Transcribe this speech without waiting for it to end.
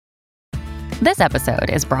This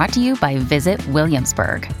episode is brought to you by Visit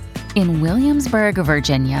Williamsburg. In Williamsburg,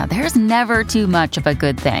 Virginia, there's never too much of a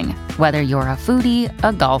good thing. Whether you're a foodie,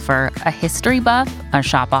 a golfer, a history buff, a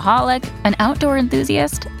shopaholic, an outdoor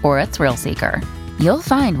enthusiast, or a thrill seeker, you'll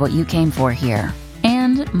find what you came for here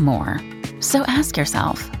and more. So ask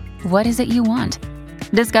yourself, what is it you want?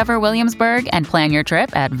 Discover Williamsburg and plan your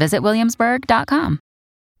trip at visitwilliamsburg.com.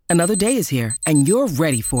 Another day is here, and you're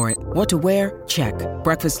ready for it. What to wear? Check.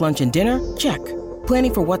 Breakfast, lunch, and dinner? Check.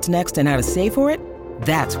 Planning for what's next and how to save for it?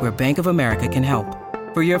 That's where Bank of America can help.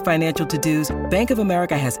 For your financial to-dos, Bank of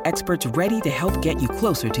America has experts ready to help get you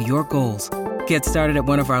closer to your goals. Get started at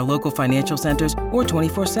one of our local financial centers or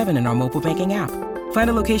 24/7 in our mobile banking app. Find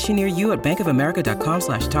a location near you at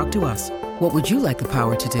bankofamerica.com/talktous. What would you like the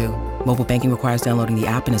power to do? Mobile banking requires downloading the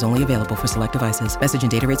app and is only available for select devices. Message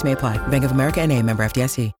and data rates may apply. Bank of America N.A., member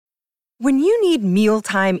FDIC. When you need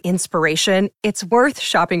mealtime inspiration, it's worth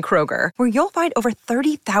shopping Kroger, where you'll find over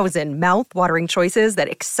 30,000 mouth-watering choices that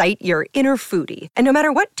excite your inner foodie. And no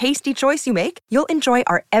matter what tasty choice you make, you'll enjoy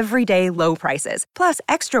our everyday low prices, plus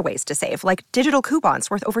extra ways to save, like digital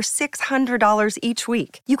coupons worth over $600 each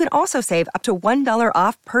week. You can also save up to $1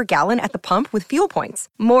 off per gallon at the pump with fuel points.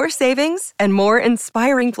 More savings and more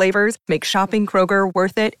inspiring flavors make shopping Kroger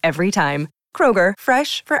worth it every time. Kroger,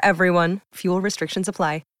 fresh for everyone. Fuel restrictions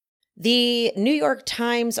apply. The New York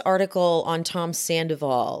Times article on Tom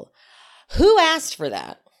Sandoval. Who asked for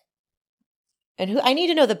that? And I need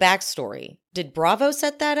to know the backstory. Did Bravo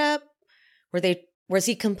set that up? Was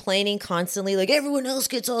he complaining constantly, like everyone else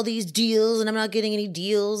gets all these deals and I'm not getting any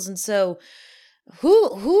deals? And so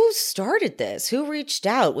who started this? Who reached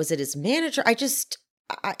out? Was it his manager?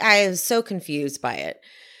 I am so confused by it.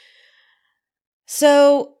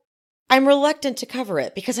 So I'm reluctant to cover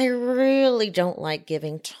it because I really don't like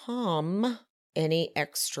giving Tom any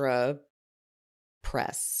extra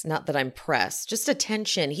press. Not that I'm pressed, just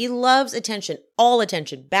attention. He loves attention, all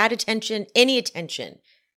attention, bad attention, any attention.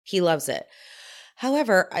 He loves it.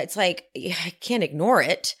 However, it's like I can't ignore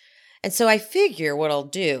it. And so I figure what I'll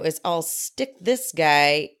do is I'll stick this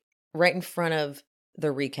guy right in front of the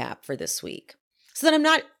recap for this week so that I'm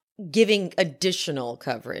not giving additional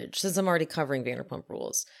coverage since I'm already covering Vanderpump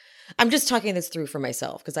Rules. I'm just talking this through for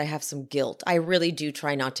myself because I have some guilt. I really do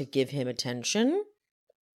try not to give him attention.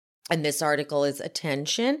 And this article is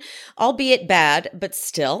attention, albeit bad, but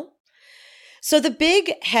still. So the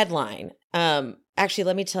big headline, actually,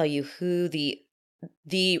 let me tell you who the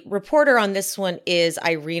reporter on this one is,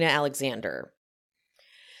 Irina Alexander.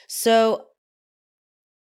 So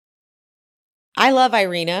I love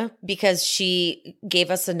Irina because she gave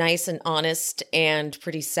us a nice and honest and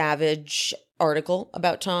pretty savage article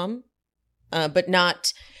about Tom, but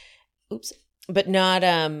not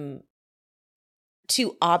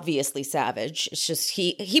too obviously savage. It's just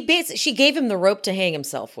she gave him the rope to hang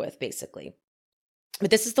himself with, basically.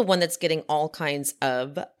 But this is the one that's getting all kinds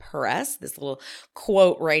of press. This little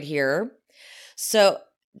quote right here. So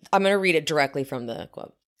I'm going to read it directly from the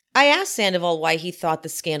quote. I asked Sandoval why he thought the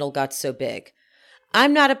scandal got so big.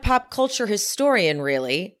 I'm not a pop culture historian,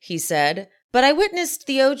 really, he said. But I witnessed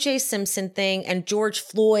the O.J. Simpson thing and George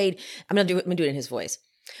Floyd. I'm going to do it in his voice.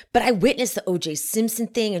 But I witnessed the O.J. Simpson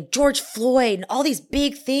thing and George Floyd and all these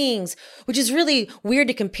big things, which is really weird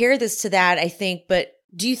to compare this to that, I think. But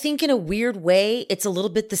do you think in a weird way it's a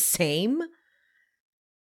little bit the same?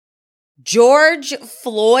 George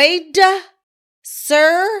Floyd,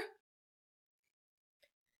 sir?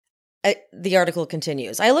 The article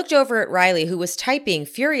continues. I looked over at Riley, who was typing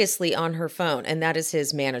furiously on her phone, and that is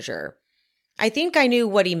his manager. I think I knew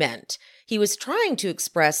what he meant. He was trying to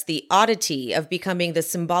express the oddity of becoming the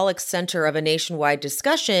symbolic center of a nationwide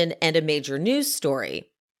discussion and a major news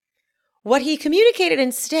story. What he communicated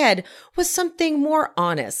instead was something more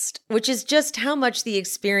honest, which is just how much the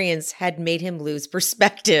experience had made him lose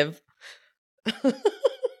perspective.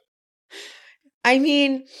 I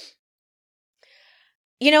mean,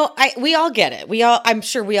 we all get it. I'm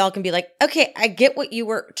sure we all can be like, okay, I get what you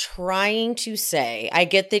were trying to say. I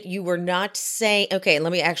get that you were not saying, okay,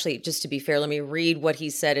 let me actually, just to be fair, let me read what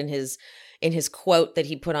he said in his quote that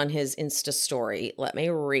he put on his Insta story. Let me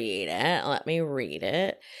read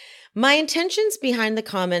it. My intentions behind the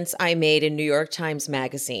comments I made in New York Times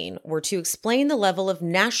Magazine were to explain the level of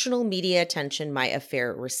national media attention my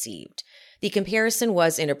affair received. The comparison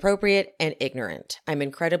was inappropriate and ignorant. I'm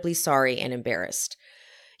incredibly sorry and embarrassed.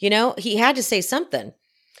 He had to say something.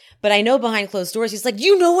 But I know behind closed doors, he's like,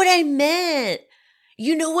 you know what I meant.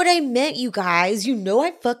 You know what I meant, you guys. You know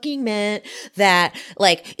I fucking meant that,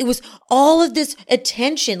 like, it was all of this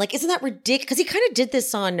attention. Like, isn't that ridiculous? Because he kind of did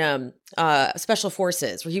this on Special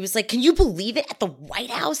Forces, where he was like, can you believe it? At the White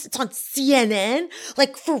House? It's on CNN?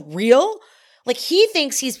 Like, for real? Like, he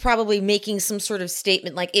thinks he's probably making some sort of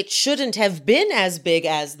statement like it shouldn't have been as big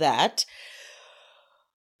as that.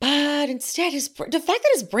 But instead, the fact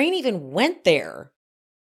that his brain even went there,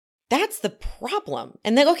 that's the problem.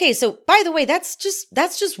 And then, okay, so by the way, that's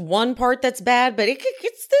just one part that's bad, but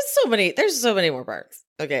there's so many more parts.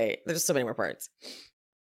 Okay, there's so many more parts.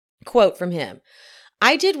 Quote from him: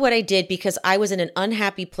 I did what I did because I was in an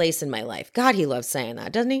unhappy place in my life. God, he loves saying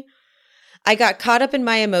that, doesn't he? I got caught up in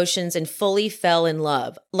my emotions and fully fell in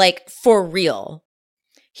love. Like, for real.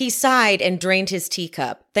 He sighed and drained his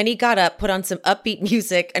teacup. Then he got up, put on some upbeat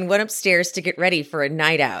music, and went upstairs to get ready for a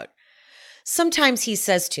night out. Sometimes he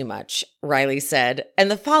says too much, Riley said, and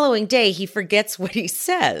the following day he forgets what he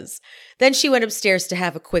says. Then she went upstairs to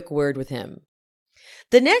have a quick word with him.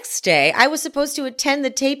 The next day, I was supposed to attend the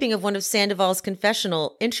taping of one of Sandoval's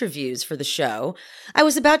confessional interviews for the show. I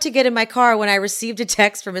was about to get in my car when I received a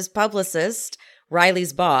text from his publicist,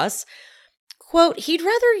 Riley's boss. Quote, he'd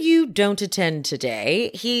rather you don't attend today.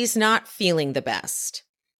 He's not feeling the best.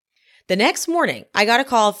 The next morning, I got a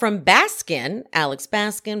call from Baskin, Alex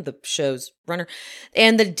Baskin, the show's runner.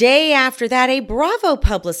 And the day after that, a Bravo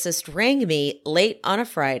publicist rang me late on a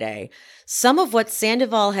Friday. Some of what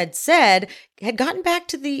Sandoval had said had gotten back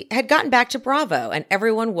to Bravo, and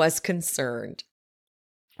everyone was concerned.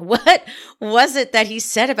 What was it that he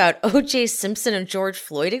said about O.J. Simpson and George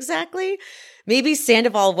Floyd exactly? Maybe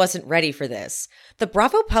Sandoval wasn't ready for this. The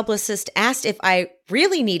Bravo publicist asked if I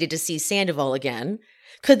really needed to see Sandoval again.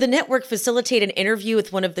 Could the network facilitate an interview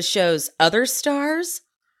with one of the show's other stars?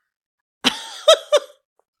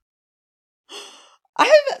 I'm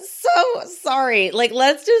so sorry. Like,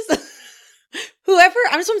 let's just...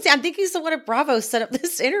 I'm thinking someone at Bravo set up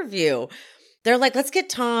this interview. They're like, let's get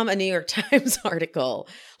Tom a New York Times article.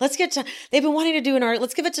 They've been wanting to do an article.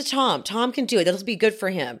 Let's give it to Tom. Tom can do it. That'll be good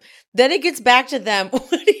for him. Then it gets back to them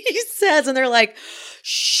what he says, and they're like,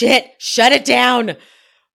 shit, shut it down.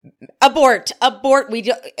 Abort. Can we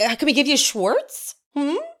give you Schwartz?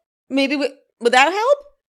 Maybe would that help?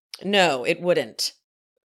 No, it wouldn't.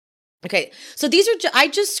 Okay, so I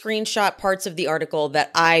just screenshot parts of the article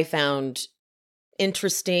that I found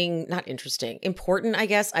important, I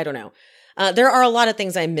guess. I don't know. There are a lot of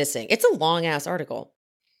things I'm missing. It's a long ass article.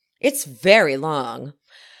 It's very long.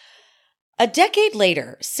 A decade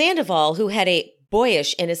later, Sandoval, who had a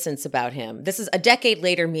boyish innocence about him. This is a decade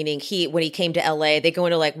later, meaning when he came to LA, they go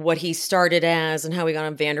into like what he started as and how he got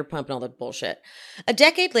on Vanderpump and all that bullshit. A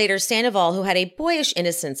decade later, Sandoval, who had a boyish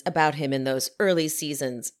innocence about him in those early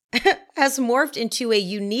seasons, has morphed into a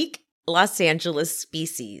unique Los Angeles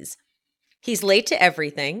species. He's late to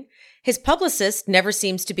everything. His publicist never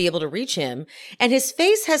seems to be able to reach him, and his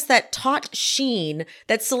face has that taut sheen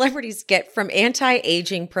that celebrities get from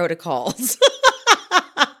anti-aging protocols.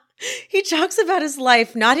 He talks about his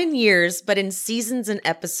life not in years, but in seasons and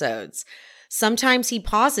episodes. Sometimes he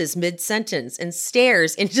pauses mid-sentence and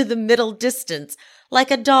stares into the middle distance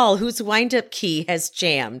like a doll whose wind-up key has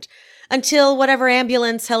jammed, until whatever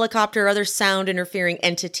ambulance, helicopter, or other sound-interfering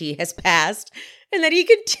entity has passed, and then he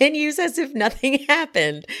continues as if nothing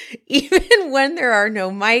happened, even when there are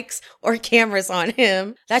no mics or cameras on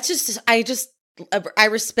him. I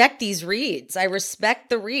respect these reads. I respect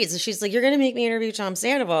the reads. And she's like, you're going to make me interview Tom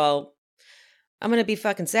Sandoval. I'm going to be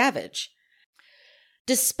fucking savage.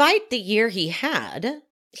 Despite the year he had,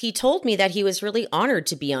 he told me that he was really honored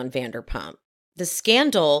to be on Vanderpump. The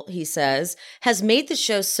scandal, he says, has made the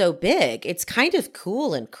show so big, it's kind of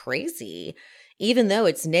cool and crazy, even though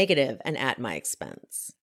it's negative and at my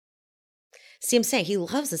expense. See, I'm saying he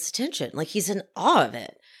loves this attention. Like, he's in awe of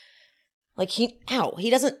it. Like, he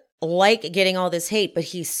doesn't like getting all this hate, but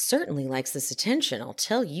he certainly likes this attention. I'll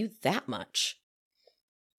tell you that much.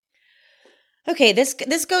 Okay,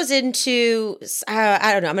 this goes into,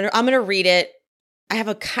 I don't know, I'm gonna read it.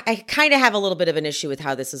 I kind of have a little bit of an issue with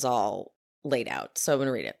how this is all laid out, so I'm going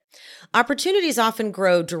to read it. Opportunities often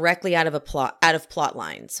grow directly out of plot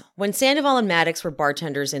lines. When Sandoval and Maddox were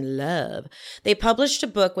bartenders in love, they published a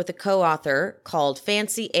book with a co-author called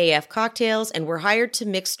Fancy AF Cocktails and were hired to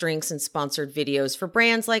mix drinks and sponsored videos for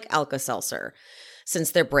brands like Alka-Seltzer. Since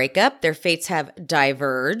their breakup, their fates have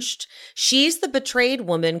diverged. She's the betrayed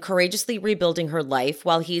woman courageously rebuilding her life,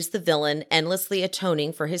 while he's the villain endlessly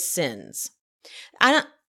atoning for his sins.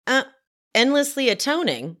 Endlessly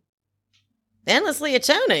atoning? Endlessly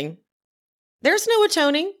atoning? There's no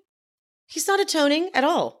atoning. He's not atoning at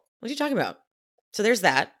all. What are you talking about? So there's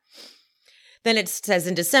that. Then it says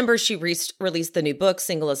in December, she released the new book,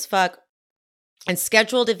 Single as Fuck, and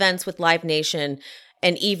scheduled events with Live Nation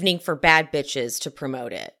and Evening for Bad Bitches to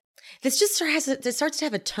promote it. This just it starts to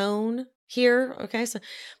have a tone here. Okay, so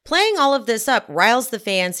playing all of this up riles the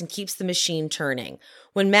fans and keeps the machine turning.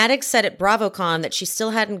 When Maddox said at BravoCon that she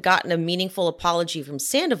still hadn't gotten a meaningful apology from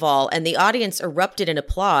Sandoval and the audience erupted in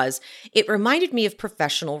applause, it reminded me of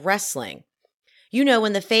professional wrestling. You know,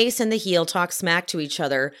 when the face and the heel talk smack to each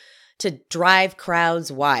other to drive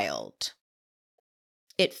crowds wild.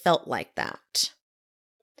 It felt like that.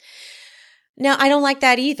 Now, I don't like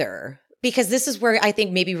that either, because this is where I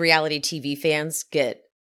think maybe reality TV fans get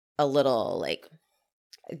a little, like,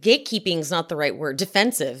 gatekeeping's not the right word,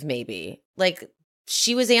 defensive maybe. Like,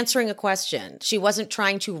 she was answering a question. She wasn't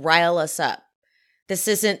trying to rile us up. This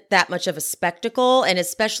isn't that much of a spectacle, and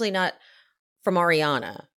especially not from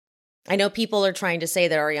Ariana. I know people are trying to say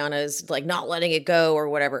that Ariana is like not letting it go or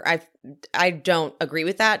whatever. I don't agree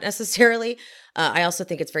with that necessarily. I also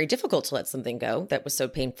think it's very difficult to let something go that was so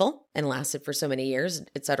painful and lasted for so many years,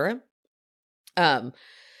 etc.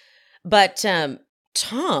 But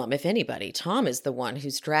Tom, if anybody, Tom is the one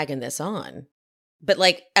who's dragging this on. But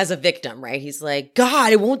like as a victim, right? He's like,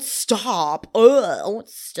 God, it won't stop. Ugh, it won't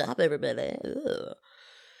stop, everybody. Ugh.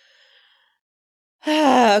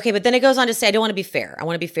 Okay, but then it goes on to say, I don't want to be fair. I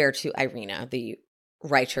want to be fair to Irina, the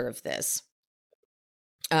writer of this.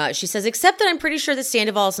 She says, except that I'm pretty sure that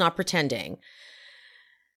Sandoval is not pretending.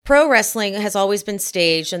 Pro wrestling has always been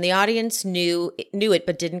staged, and the audience knew it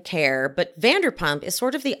but didn't care. But Vanderpump is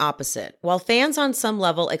sort of the opposite. While fans on some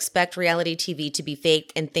level expect reality TV to be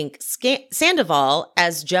faked and think Sandoval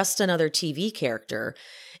as just another TV character,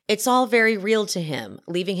 it's all very real to him,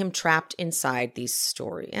 leaving him trapped inside these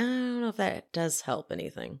stories. I don't know if that does help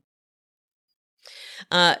anything.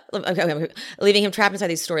 Leaving him trapped inside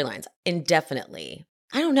these storylines indefinitely.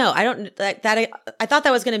 I don't know. I thought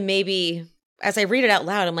that was going to maybe, as I read it out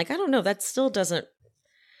loud, I'm like, I don't know. That still doesn't.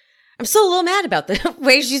 I'm still a little mad about the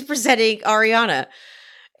way she's presenting Ariana.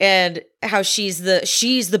 And how she's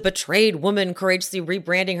the betrayed woman courageously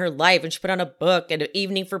rebranding her life, and she put on a book and an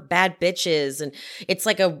Evening for Bad Bitches, and it's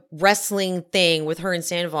like a wrestling thing with her and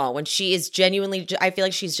Sandoval when she is genuinely, I feel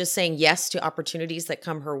like she's just saying yes to opportunities that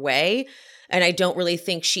come her way, and I don't really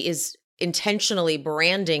think she is intentionally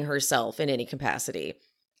branding herself in any capacity.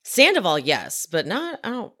 Sandoval, yes, but not, I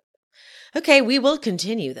don't. Okay, we will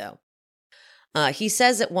continue though. He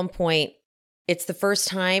says at one point, it's the first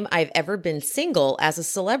time I've ever been single as a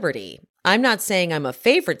celebrity. I'm not saying I'm a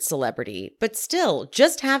favorite celebrity, but still,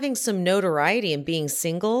 just having some notoriety and being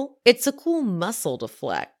single, it's a cool muscle to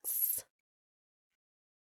flex.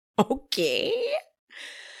 Okay.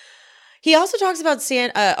 He also talks about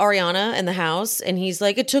Ariana and the house, and he's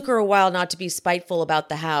like, it took her a while not to be spiteful about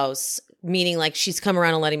the house, meaning like she's come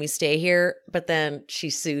around and letting me stay here, but then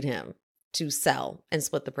she sued him to sell and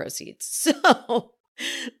split the proceeds. So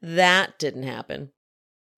that didn't happen.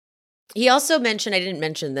 He also mentioned, I didn't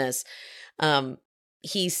mention this,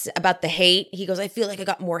 he's about the hate. He goes, I feel like I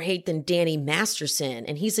got more hate than Danny Masterson,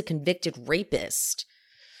 and he's a convicted rapist.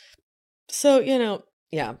 So,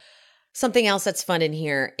 yeah. Something else that's fun in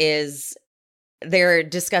here is they're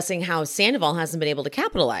discussing how Sandoval hasn't been able to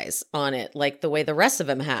capitalize on it like the way the rest of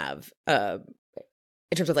them have, in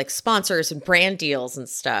terms of like sponsors and brand deals and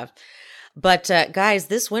stuff. But guys,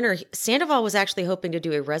 this winter, Sandoval was actually hoping to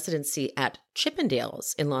do a residency at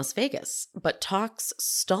Chippendales in Las Vegas, but talks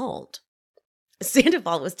stalled.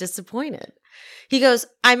 Sandoval was disappointed. He goes,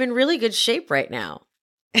 I'm in really good shape right now.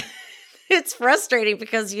 It's frustrating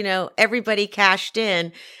because, everybody cashed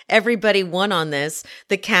in. Everybody won on this.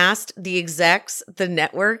 The cast, the execs, the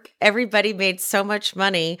network, everybody made so much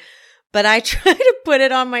money. But I try to put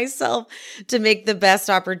it on myself to make the best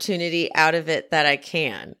opportunity out of it that I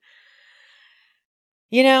can.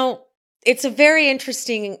 It's a very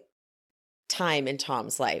interesting time in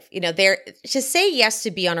Tom's life. To say yes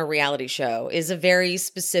to be on a reality show is a very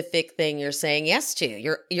specific thing you're saying yes to.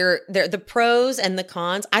 You're the pros and the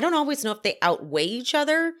cons. I don't always know if they outweigh each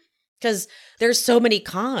other because there's so many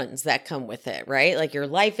cons that come with it, right? Like your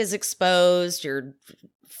life is exposed, you're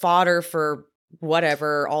fodder for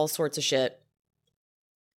whatever, all sorts of shit.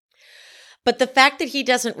 But the fact that he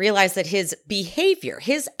doesn't realize that his behavior,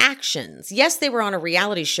 his actions, yes, they were on a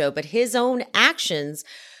reality show, but his own actions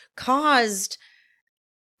caused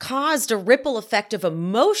a ripple effect of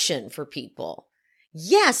emotion for people.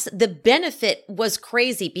 Yes, the benefit was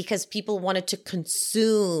crazy because people wanted to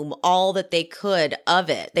consume all that they could of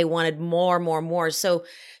it. They wanted more, more, more. So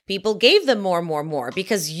people gave them more, more, more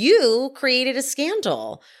because you created a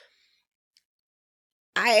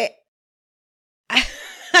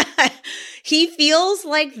He feels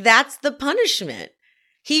like that's the punishment.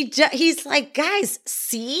 He's like, guys,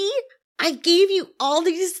 see? I gave you all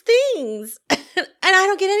these things and I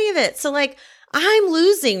don't get any of it. So like, I'm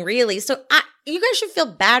losing really. So you guys should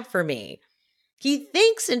feel bad for me. He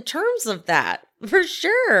thinks in terms of that for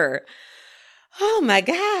sure. Oh my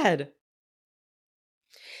God.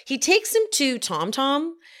 He takes him to Tom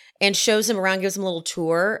Tom and shows him around, gives him a little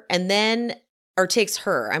tour, and then, or takes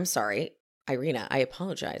her, I'm sorry, Irina, I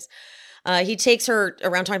apologize. He takes her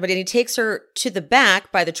around Tom, but he takes her to the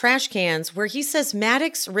back by the trash cans where he says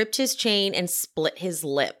Maddox ripped his chain and split his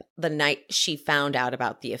lip the night she found out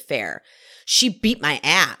about the affair. She beat my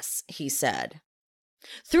ass, he said.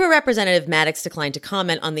 Through a representative, Maddox declined to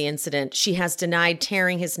comment on the incident. She has denied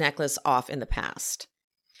tearing his necklace off in the past.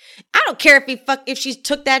 I don't care if she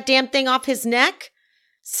took that damn thing off his neck.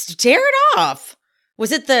 Tear it off.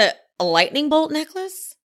 Was it the lightning bolt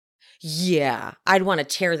necklace? Yeah, I'd want to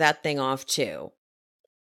tear that thing off too.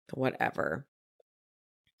 Whatever.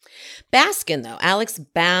 Baskin, though, Alex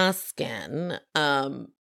Baskin,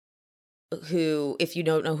 who, if you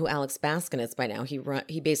don't know who Alex Baskin is by now,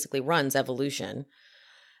 he basically runs Evolution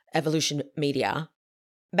Media.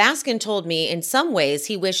 Baskin told me in some ways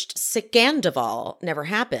he wished Scandival never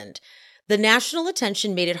happened. The national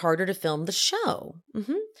attention made it harder to film the show.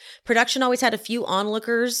 Production always had a few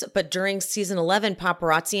onlookers, but during season 11,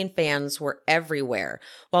 paparazzi and fans were everywhere.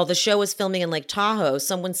 While the show was filming in Lake Tahoe,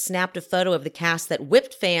 someone snapped a photo of the cast that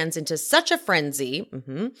whipped fans into such a frenzy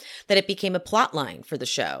that it became a plot line for the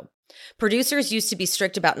show. Producers used to be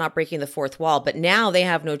strict about not breaking the fourth wall, but now they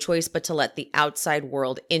have no choice but to let the outside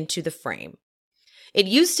world into the frame. It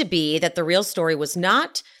used to be that the real story was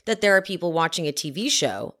not that there are people watching a TV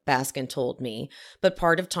show, Baskin told me, but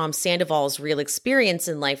part of Tom Sandoval's real experience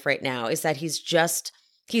in life right now is that he's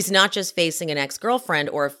not just facing an ex-girlfriend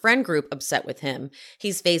or a friend group upset with him,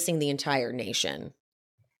 he's facing the entire nation.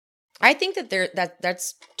 I think that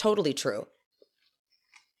that's totally true.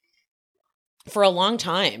 For a long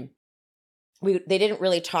time, they didn't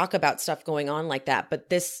really talk about stuff going on like that, but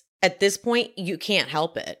at this point, you can't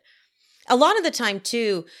help it. A lot of the time,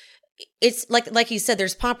 too, it's like you said,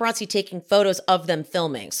 there's paparazzi taking photos of them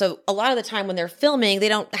filming. So a lot of the time when they're filming, they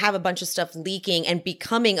don't have a bunch of stuff leaking and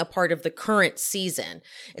becoming a part of the current season.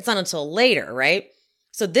 It's not until later, right?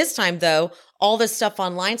 So this time, though, all this stuff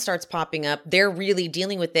online starts popping up. They're really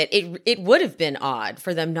dealing with it. It would have been odd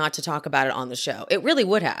for them not to talk about it on the show. It really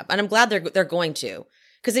would have. And I'm glad they're going to.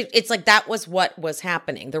 Because it's like that was what was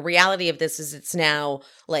happening. The reality of this is it's now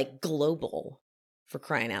like global, for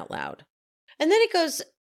crying out loud. And then it goes,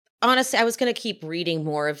 honestly, I was going to keep reading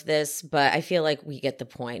more of this, but I feel like we get the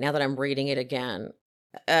point now that I'm reading it again.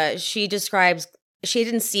 She describes she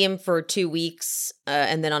didn't see him for 2 weeks.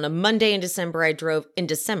 And then on a Monday in December, I drove to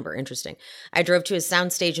his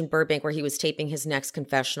soundstage in Burbank where he was taping his next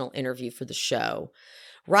confessional interview for the show.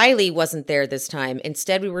 Riley wasn't there this time.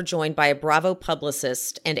 Instead, we were joined by a Bravo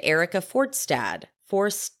publicist and Erica Forstad,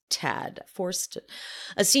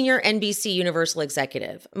 a senior NBC Universal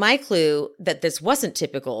executive. My clue that this wasn't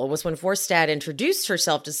typical was when Forstad introduced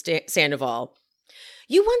herself to Sandoval.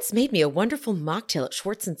 You once made me a wonderful mocktail at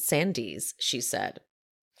Schwartz and Sandy's, she said.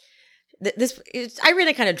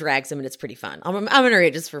 Irina kind of drags him, and it's pretty fun. I'm going to read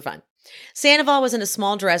it just for fun. Sandoval was in a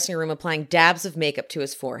small dressing room applying dabs of makeup to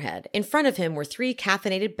his forehead. In front of him were 3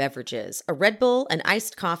 caffeinated beverages, a Red Bull, an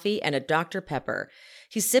iced coffee, and a Dr. Pepper.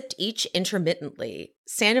 He sipped each intermittently.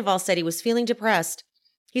 Sandoval said he was feeling depressed.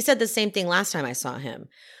 He said the same thing last time I saw him.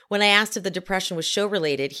 When I asked if the depression was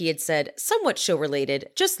show-related, he had said, somewhat show-related,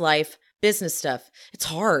 just life, business stuff. It's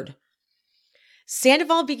hard.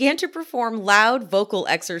 Sandoval began to perform loud vocal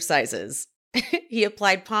exercises. He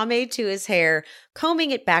applied pomade to his hair,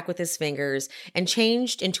 combing it back with his fingers, and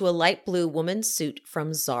changed into a light blue woman's suit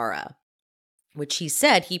from Zara, which he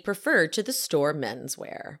said he preferred to the store's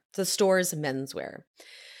menswear. The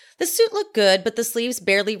suit looked good, but the sleeves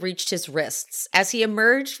barely reached his wrists. As he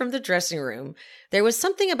emerged from the dressing room, there was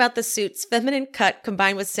something about the suit's feminine cut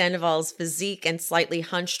combined with Sandoval's physique and slightly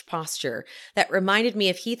hunched posture that reminded me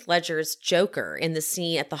of Heath Ledger's Joker in the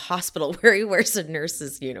scene at the hospital where he wears a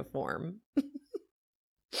nurse's uniform.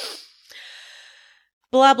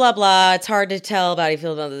 Blah, blah, blah. It's hard to tell about how he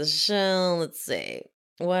feels about the show. Let's see.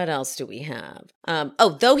 What else do we have?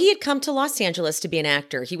 Though he had come to Los Angeles to be an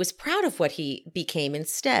actor, he was proud of what he became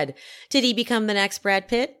instead. Did he become the next Brad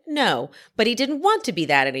Pitt? No, but he didn't want to be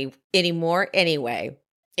that anymore anyway.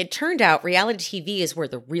 It turned out reality TV is where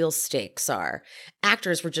the real stakes are.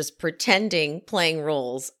 Actors were just pretending, playing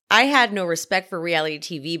roles. I had no respect for reality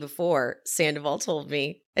TV before, Sandoval told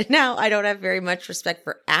me. And now I don't have very much respect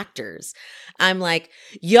for actors. I'm like,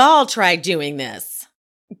 y'all try doing this.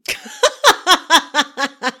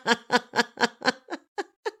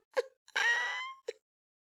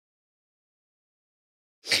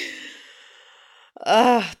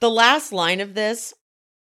 The last line of this,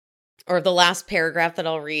 or the last paragraph that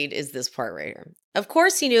I'll read, is this part right here. Of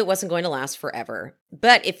course, he knew it wasn't going to last forever,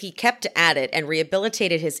 but if he kept at it and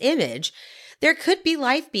rehabilitated his image, there could be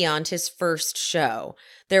life beyond his first show.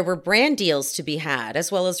 There were brand deals to be had,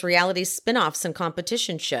 as well as reality spin-offs and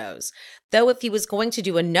competition shows. Though if he was going to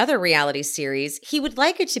do another reality series, he would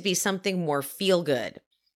like it to be something more feel-good.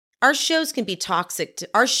 Our shows can be toxic to,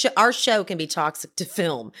 our show can be toxic to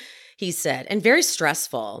film, he said, and very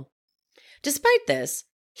stressful. Despite this,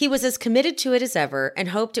 he was as committed to it as ever and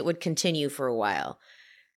hoped it would continue for a while.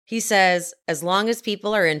 He says, as long as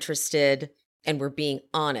people are interested and we're being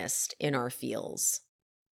honest in our feels.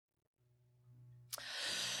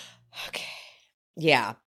 Okay.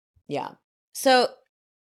 Yeah. So,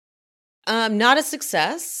 not a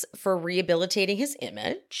success for rehabilitating his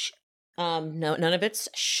image. No, none of it's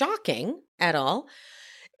shocking at all.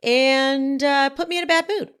 And put me in a bad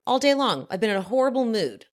mood all day long. I've been in a horrible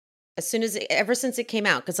mood ever since it came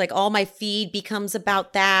out. Because like all my feed becomes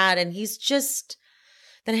about that. And he's just,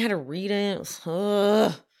 then I had to read it.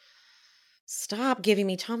 Ugh. Stop giving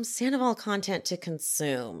me Tom Sandoval content to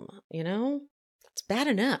consume. You know, it's bad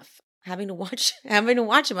enough having to watch him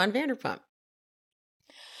on Vanderpump.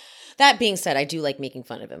 That being said, I do like making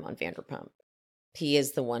fun of him on Vanderpump. He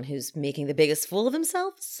is the one who's making the biggest fool of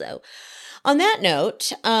himself. So on that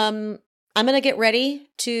note, I'm going to get ready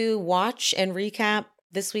to watch and recap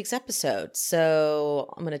this week's episode.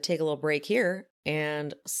 So I'm going to take a little break here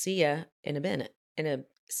and see ya in a minute.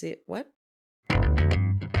 What?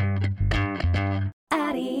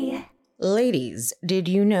 Addie. Ladies, did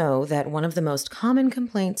you know that one of the most common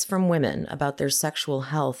complaints from women about their sexual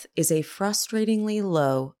health is a frustratingly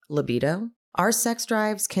low libido? Our sex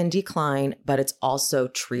drives can decline, but it's also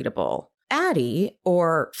treatable. Addie,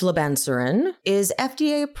 or flibanserin, is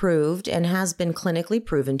FDA approved and has been clinically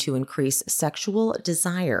proven to increase sexual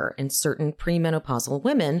desire in certain premenopausal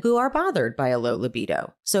women who are bothered by a low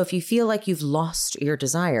libido. So if you feel like you've lost your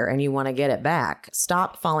desire and you want to get it back,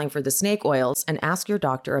 stop falling for the snake oils and ask your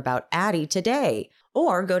doctor about Addie today.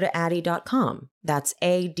 Or go to Addie.com. That's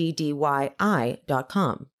ADDYI.com.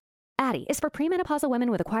 Addie is for premenopausal women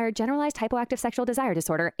with acquired generalized hypoactive sexual desire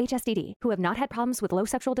disorder, HSDD, who have not had problems with low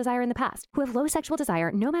sexual desire in the past, who have low sexual desire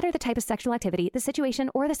no matter the type of sexual activity, the situation,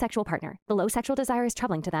 or the sexual partner. The low sexual desire is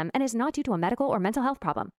troubling to them and is not due to a medical or mental health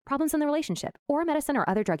problem, problems in the relationship, or medicine or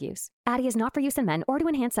other drug use. Addie is not for use in men or to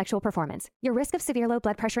enhance sexual performance. Your risk of severe low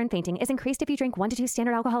blood pressure and fainting is increased if you drink 1 to 2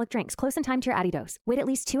 standard alcoholic drinks close in time to your Addie dose. Wait at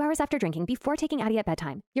least 2 hours after drinking before taking Addie at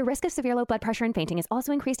bedtime. Your risk of severe low blood pressure and fainting is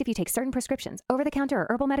also increased if you take certain prescriptions, over-the-counter or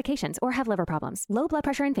herbal medications, or have liver problems. Low blood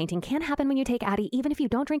pressure and fainting can happen when you take Addie even if you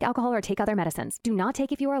don't drink alcohol or take other medicines. Do not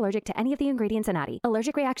take if you are allergic to any of the ingredients in Addie.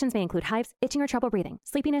 Allergic reactions may include hives, itching or trouble breathing.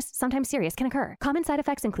 Sleepiness, sometimes serious, can occur. Common side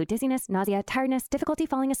effects include dizziness, nausea, tiredness, difficulty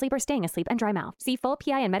falling asleep or staying asleep, and dry mouth. See full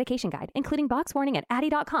PI and medication guide, including box warning at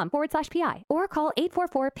addie.com/PI, or call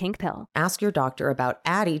 844-PINK-PILL. Ask your doctor about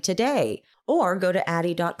Addie today, or go to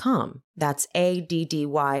Addie.com. That's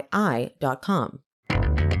ADDYI.com.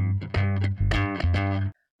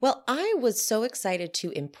 Well, I was so excited to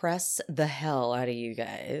impress the hell out of you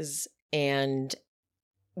guys and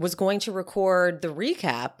was going to record the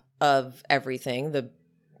recap of everything, the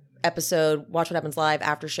episode, Watch What Happens Live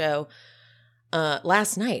after show,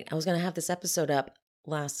 last night. I was going to have this episode up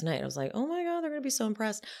last night. I was like, oh my God, they're going to be so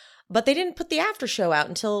impressed. But they didn't put the after show out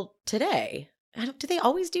until today. Do they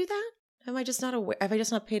always do that? Am I just not aware? Have I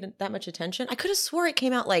just not paid that much attention? I could have swore it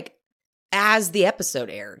came out like as the episode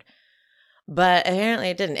aired. But apparently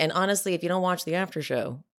it didn't. And honestly, if you don't watch the after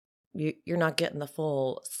show, you're not getting the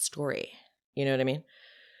full story. You know what I mean?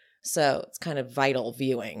 So it's kind of vital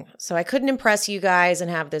viewing. So I couldn't impress you guys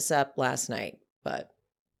and have this up last night, but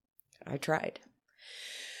I tried.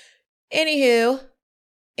 Anywho,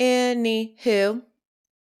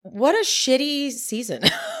 what a shitty season.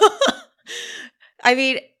 I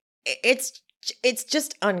mean, it's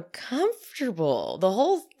just uncomfortable. The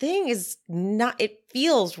whole thing is not, it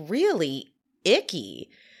feels really icky.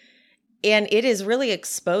 And it is really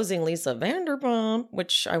exposing Lisa Vanderpump,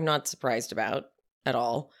 which I'm not surprised about at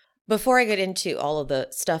all. Before I get into all of the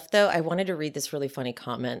stuff, though, I wanted to read this really funny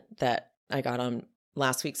comment that I got on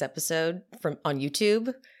last week's episode on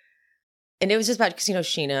YouTube. And it was just about, because,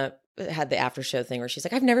 Sheena had the after show thing where she's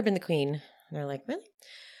like, I've never been the queen. And they're like, really?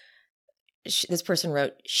 This person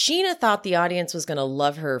wrote, Sheena thought the audience was going to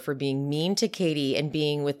love her for being mean to Katie and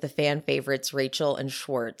being with the fan favorites Rachel and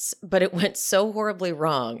Schwartz, but it went so horribly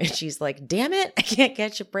wrong. And she's like, damn it, I can't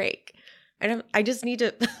catch a break. I just need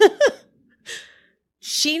to.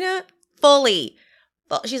 Sheena fully.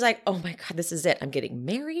 She's like, oh my God, this is it. I'm getting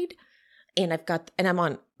married. And I'm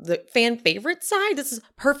on the fan favorite side. This is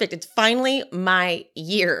perfect. It's finally my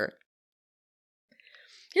year.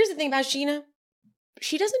 Here's the thing about Sheena.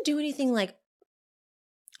 She doesn't do anything like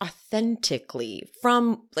authentically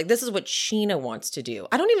from, like, this is what Sheena wants to do.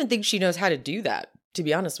 I don't even think she knows how to do that, to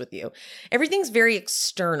be honest with you. Everything's very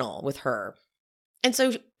external with her. And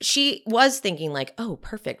so she was thinking like, oh,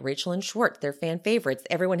 perfect. Rachel and Schwartz, they're fan favorites.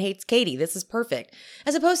 Everyone hates Katie. This is perfect.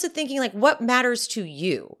 As opposed to thinking like, what matters to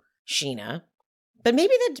you, Sheena? But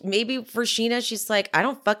maybe for Sheena, she's like, I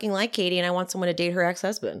don't fucking like Katie and I want someone to date her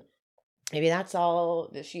ex-husband. Maybe that's all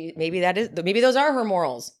maybe those are her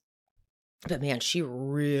morals. But man, she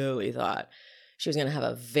really thought she was going to have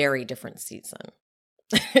a very different season.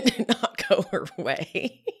 It did not go her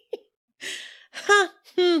way.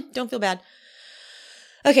 Don't feel bad.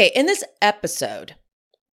 Okay, in this episode,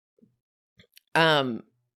 James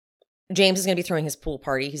is going to be throwing his pool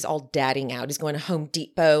party. He's all dadding out. He's going to Home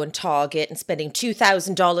Depot and Target and spending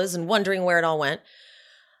 $2,000 and wondering where it all went.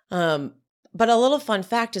 But a little fun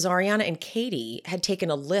fact is Ariana and Katie had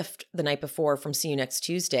taken a Lyft the night before from See You Next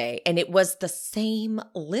Tuesday, and it was the same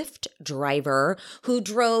Lyft driver who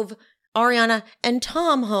drove Ariana and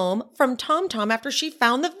Tom home from TomTom after she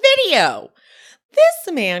found the video.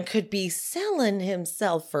 This man could be selling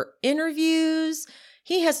himself for interviews.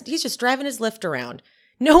 He's just driving his Lyft around.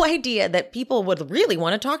 No idea that people would really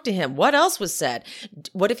want to talk to him. What else was said?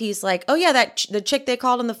 What if he's like, oh yeah, the chick they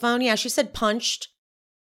called on the phone, yeah, she said punched.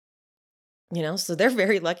 You know, so they're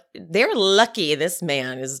very lucky. They're lucky this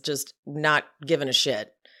man is just not giving a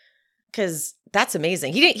shit. Because that's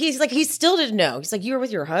amazing. He still didn't know. He's like, you were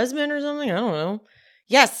with your husband or something? I don't know.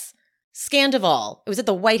 Yes, Scandival. It was at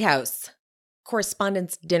the White House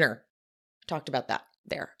Correspondents' Dinner. Talked about that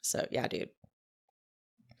there. So yeah, dude.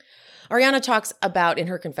 Ariana talks about in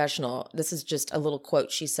her confessional, this is just a little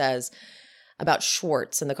quote she says about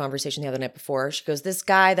Schwartz in the conversation the other night before. She goes, this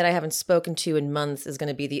guy that I haven't spoken to in months is going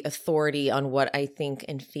to be the authority on what I think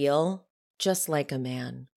and feel, just like a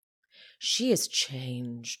man. She has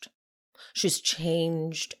changed. She's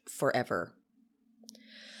changed forever.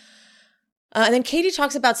 And then Katie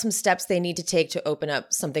talks about some steps they need to take to open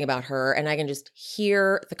up something about her, and I can just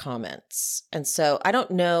hear the comments. And so I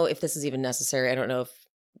don't know if this is even necessary. I don't know if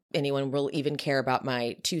anyone will even care about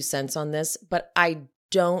my 2 cents on this, but I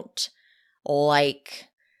don't like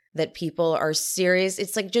that people are serious.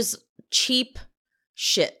 It's like just cheap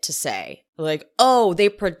shit to say. Like, oh, they're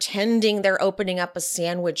pretending they're opening up a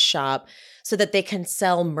sandwich shop so that they can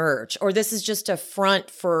sell merch, or this is just a front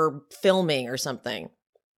for filming or something.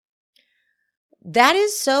 That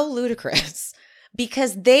is so ludicrous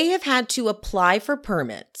because they have had to apply for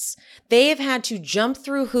permits. They have had to jump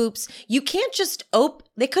through hoops. You can't just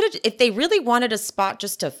they could have, if they really wanted a spot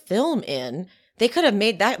just to film in, they could have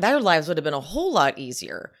made that, their lives would have been a whole lot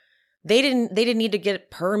easier. They didn't need to get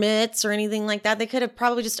permits or anything like that. They could have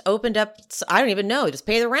probably just opened up, I don't even know, just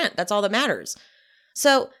pay the rent. That's all that matters.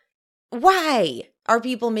 So why are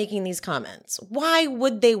people making these comments? Why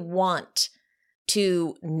would they want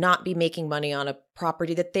to not be making money on a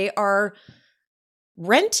property that they are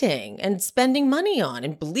renting and spending money on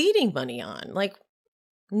and bleeding money on? Like,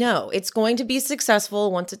 no, it's going to be successful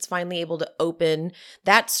once it's finally able to open.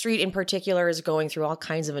 That street in particular is going through all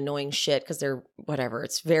kinds of annoying shit because they're whatever.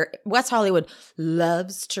 It's West Hollywood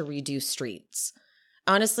loves to redo streets.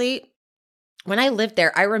 Honestly, when I lived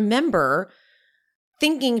there, I remember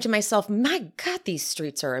thinking to myself, my God, these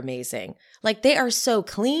streets are amazing. Like, they are so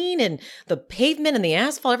clean and the pavement and the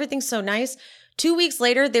asphalt, everything's so nice. 2 weeks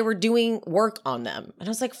later, they were doing work on them. And I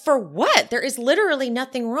was like, for what? There is literally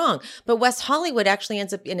nothing wrong. But West Hollywood actually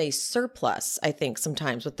ends up in a surplus, I think,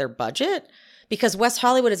 sometimes with their budget, because West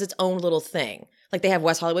Hollywood is its own little thing. Like, they have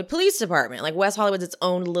West Hollywood Police Department. Like, West Hollywood's its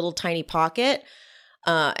own little tiny pocket.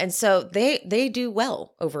 And so they do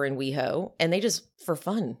well over in WeHo, and they just, for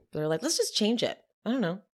fun, they're like, let's just change it. I don't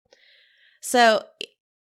know. So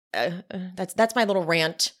that's my little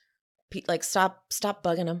rant. Like, stop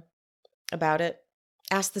bugging them about it.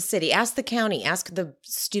 Ask the city, ask the county, ask the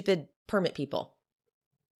stupid permit people.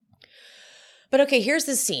 But okay, here's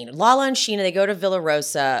the scene. Lala and Sheena, they go to Villa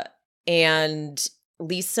Rosa, and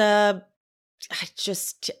Lisa,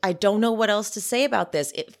 I don't know what else to say about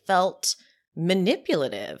this. It felt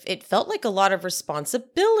manipulative. It felt like a lot of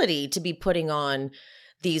responsibility to be putting on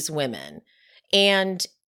these women. And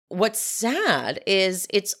what's sad is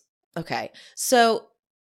okay. So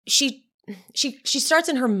she starts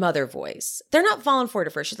in her mother voice. They're not falling for it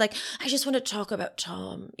at first. She's like, I just want to talk about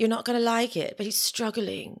Tom. You're not going to like it, but he's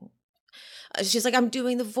struggling. She's like, I'm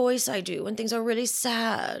doing the voice I do when things are really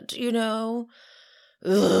sad, you know?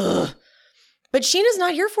 Ugh. But Sheena's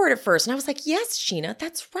not here for it at first. And I was like, yes, Sheena,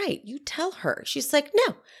 that's right. You tell her. She's like,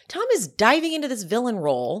 no, Tom is diving into this villain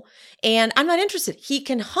role and I'm not interested. He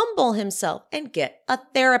can humble himself and get a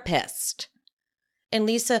therapist. And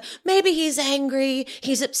Lisa, maybe he's angry.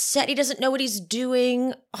 He's upset. He doesn't know what he's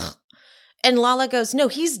doing. Ugh. And Lala goes, no,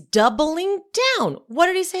 he's doubling down. What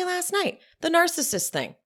did he say last night? The narcissist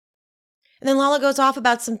thing. And then Lala goes off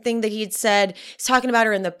about something that he had said. He's talking about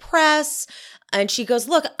her in the press. And she goes,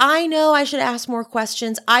 look, I know I should ask more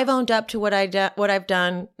questions. I've owned up to what I've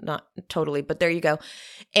done. Not totally, but there you go.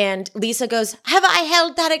 And Lisa goes, have I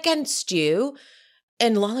held that against you?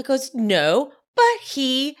 And Lala goes, no, but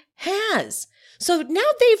he has. So now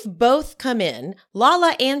they've both come in,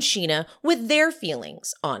 Lala and Sheena, with their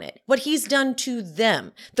feelings on it. What he's done to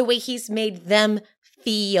them, the way he's made them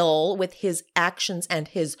feel with his actions and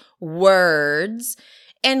his words.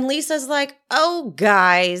 And Lisa's like, oh,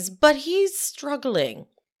 guys, but he's struggling.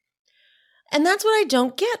 And that's what I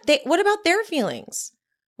don't get. What about their feelings?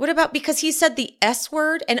 What about, because he said the S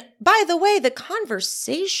word? And by the way, the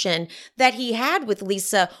conversation that he had with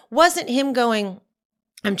Lisa wasn't him going,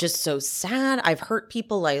 I'm just so sad. I've hurt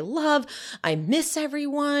people I love. I miss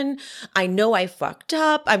everyone. I know I fucked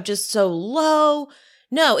up. I'm just so low.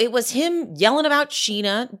 No, it was him yelling about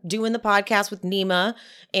Sheena, doing the podcast with Nima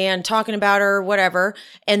and talking about her, whatever.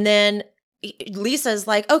 And then Lisa's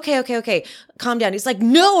like, okay, calm down. He's like,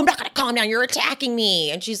 no, I'm not going to calm down. You're attacking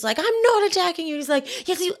me. And she's like, I'm not attacking you. He's like,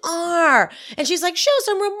 yes, you are. And she's like, show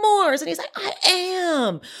some remorse. And he's like, I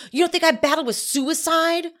am. You don't think I battled with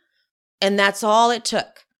suicide? And that's all it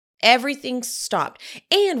took. Everything stopped.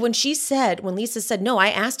 And when Lisa said, no, I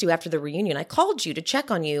asked you after the reunion, I called you to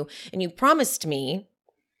check on you and you promised me,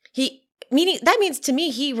 that means to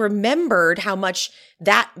me, he remembered how much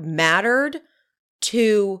that mattered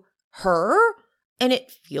to her. And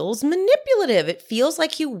it feels manipulative. It feels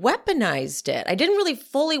like he weaponized it. I didn't really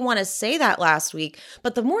fully want to say that last week,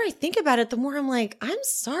 but the more I think about it, the more I'm like, I'm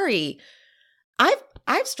sorry.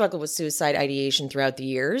 I've struggled with suicide ideation throughout the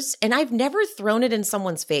years, and I've never thrown it in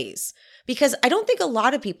someone's face because I don't think a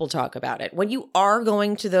lot of people talk about it. When you are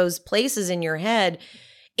going to those places in your head,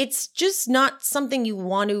 it's just not something you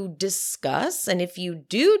want to discuss. And if you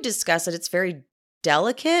do discuss it, it's very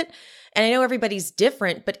delicate. And I know everybody's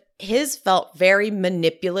different, but his felt very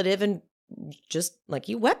manipulative and just like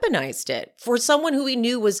he weaponized it for someone who he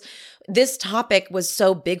knew this topic was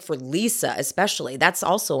so big for Lisa, especially. That's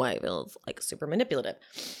also why it feels like super manipulative.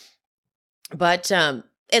 But, and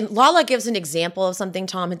Lala gives an example of something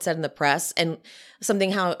Tom had said in the press and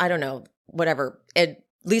something how, I don't know, whatever. And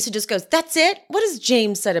Lisa just goes, that's it? What has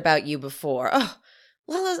James said about you before? Oh,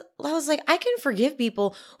 Lala's like, I can forgive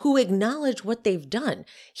people who acknowledge what they've done.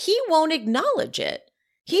 He won't acknowledge it.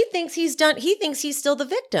 He thinks he's still the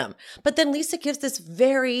victim. But then Lisa gives this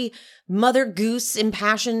very Mother Goose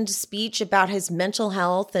impassioned speech about his mental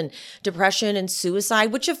health and depression and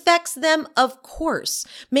suicide, which affects them, of course,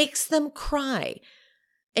 makes them cry.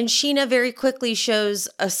 And Sheena very quickly shows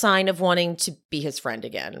a sign of wanting to be his friend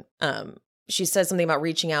again. She says something about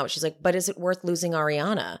reaching out. She's like, but is it worth losing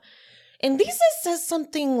Ariana? And Lisa says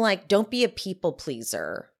something like, don't be a people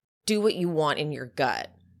pleaser. Do what you want in your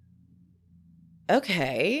gut.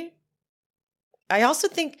 Okay. I also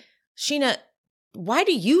think, Sheena, why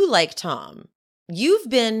do you like Tom? You've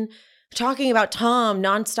been talking about Tom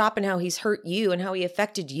nonstop and how he's hurt you and how he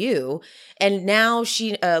affected you. And now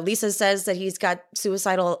Lisa says that he's got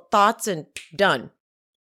suicidal thoughts and done.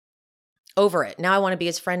 Over it. Now I want to be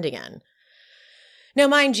his friend again. Now,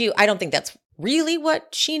 mind you, I don't think that's really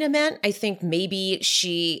what Sheena meant. I think maybe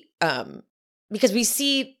she, because we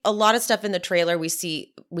see a lot of stuff in the trailer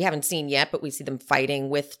we haven't seen yet, but we see them fighting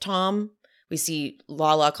with Tom. We see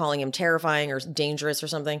Lala calling him terrifying or dangerous or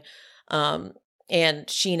something. And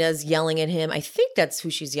Sheena's yelling at him. I think that's who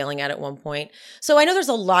she's yelling at one point. So I know there's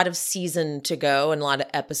a lot of season to go and a lot of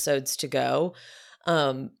episodes to go.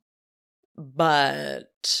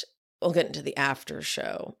 But we'll get into the after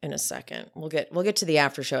show in a second. We'll get to the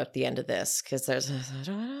after show at the end of this because there's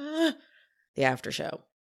the after show.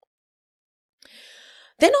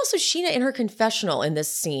 Then also Sheena in her confessional in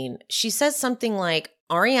this scene, she says something like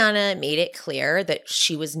Ariana made it clear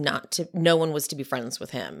that no one was to be friends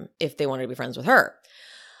with him if they wanted to be friends with her.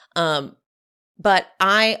 But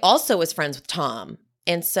I also was friends with Tom.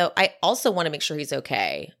 And so I also want to make sure he's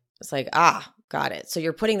okay. It's like, got it. So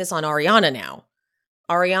you're putting this on Ariana now.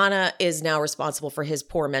 Ariana is now responsible for his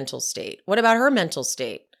poor mental state. What about her mental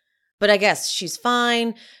state? But I guess she's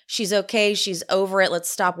fine. She's okay. She's over it. Let's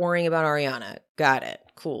stop worrying about Ariana. Got it.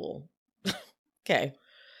 Cool. Okay.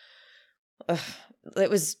 It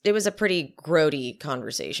was a pretty grody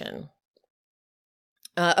conversation.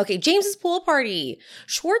 Okay, James's pool party.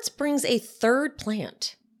 Schwartz brings a third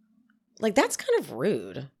plant. Like, that's kind of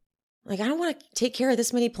rude. Like, I don't want to take care of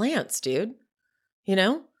this many plants, dude. You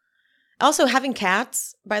know? Also, having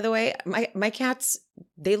cats, by the way, my cats,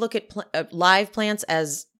 they look at live plants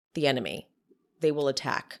as the enemy. They will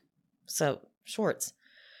attack. So, Schwartz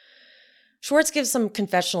gives some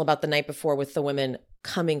confessional about the night before with the women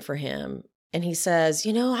coming for him. And he says,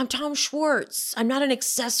 I'm Tom Schwartz. I'm not an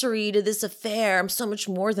accessory to this affair. I'm so much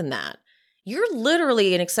more than that. You're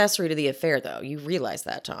literally an accessory to the affair, though. You realize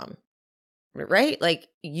that, Tom. Right? Like,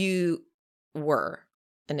 you were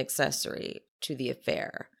an accessory to the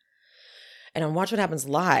affair. And on Watch What Happens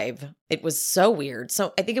Live, it was so weird.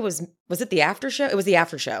 So I think it was it the after show? It was the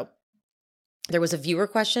after show. There was a viewer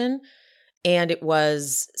question, and it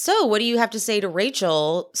was, so what do you have to say to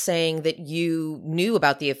Rachel saying that you knew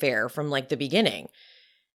about the affair from like the beginning?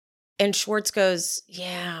 And Schwartz goes,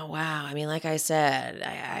 yeah, wow. I mean, like I said,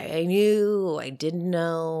 I knew, I didn't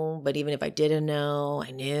know, but even if I didn't know,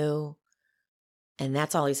 I knew. And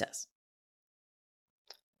that's all he says.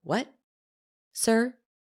 What? Sir?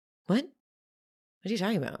 What? What are you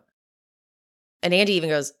talking about? And Andy even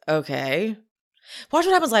goes, okay. Watch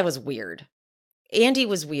What Happens Live was weird. Andy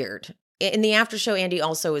was weird. In the after show, Andy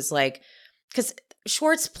also is like, because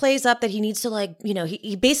Schwartz plays up that he needs to like,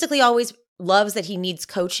 he basically always loves that he needs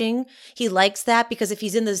coaching. He likes that because if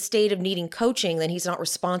he's in the state of needing coaching, then he's not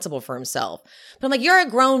responsible for himself. But I'm like, you're a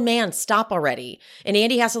grown man. Stop already. And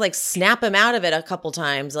Andy has to like snap him out of it a couple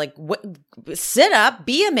times. Like, sit up,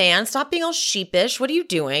 be a man. Stop being all sheepish. What are you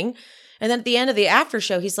doing? And then at the end of the after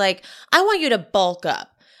show, he's like, I want you to bulk up.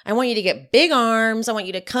 I want you to get big arms. I want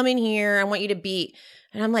you to come in here. I want you to be.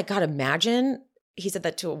 And I'm like, God, imagine. He said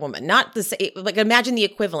that to a woman, not the same, like imagine the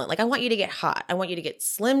equivalent. Like, I want you to get hot. I want you to get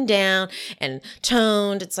slimmed down and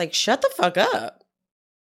toned. It's like, shut the fuck up.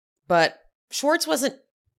 But Schwartz wasn't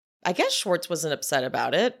upset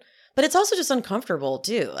about it. But it's also just uncomfortable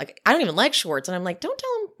too. Like, I don't even like Schwartz. And I'm like, don't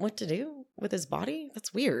tell him what to do with his body.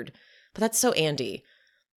 That's weird. But that's so Andy.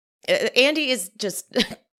 Andy is just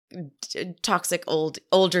toxic,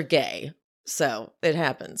 older gay. So it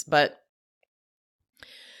happens. But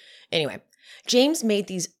anyway, James made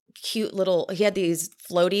these cute he had these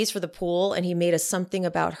floaties for the pool, and he made a something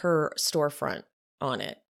about her storefront on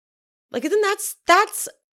it. Like, then that's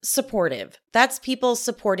supportive. That's people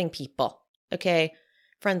supporting people. Okay.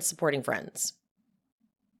 Friends supporting friends.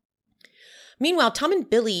 Meanwhile, Tom and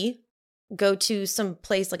Billy go to some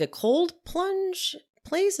place like a cold plunge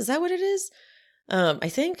place. Is that what it is? I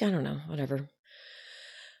think. I don't know. Whatever.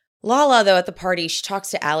 Lala, though, at the party, she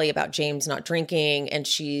talks to Allie about James not drinking, and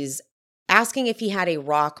she's asking if he had a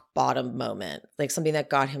rock bottom moment, like something that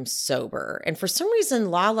got him sober. And for some reason,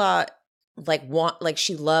 Lala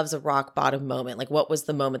she loves a rock bottom moment. Like, what was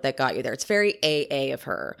the moment that got you there? It's very AA of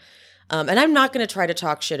her. And I'm not going to try to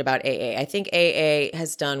talk shit about AA. I think AA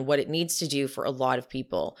has done what it needs to do for a lot of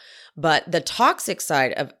people. But the toxic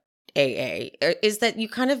side of AA is that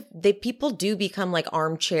people do become like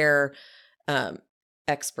armchair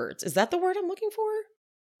experts. Is that the word I'm looking for?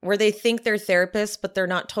 Where they think they're therapists, but they're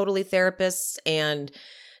not totally therapists. And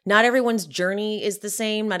not everyone's journey is the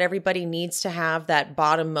same. Not everybody needs to have that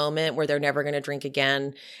bottom moment where they're never going to drink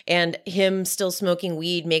again. And him still smoking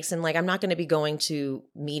weed makes him like, I'm not going to be going to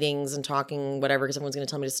meetings and talking whatever because everyone's going to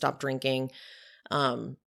tell me to stop drinking.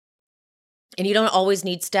 And you don't always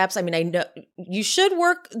need steps. I mean, I know you should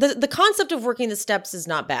work. The concept of working the steps is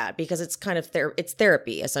not bad because it's kind of it's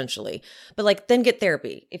therapy essentially. But like, then get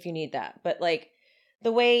therapy if you need that. But like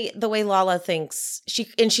the way Lala thinks,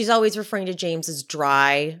 she's always referring to James as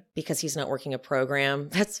dry because he's not working a program.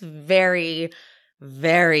 That's very,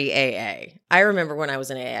 very AA. I remember when I was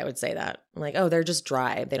in AA, I would say that. I'm like, oh, they're just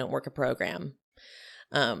dry. They don't work a program.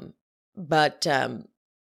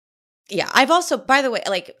 Yeah, I've also, by the way,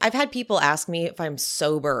 like I've had people ask me if I'm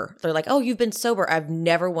sober. They're like, oh, you've been sober. I've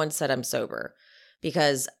never once said I'm sober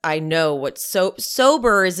because I know what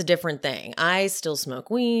sober is a different thing. I still smoke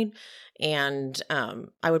weed and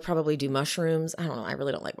I would probably do mushrooms. I don't know. I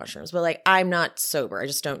really don't like mushrooms, but like I'm not sober. I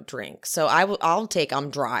just don't drink. So I'm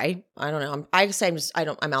dry. I don't know.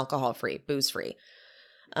 I'm alcohol free, booze free.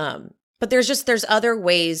 But there's other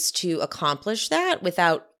ways to accomplish that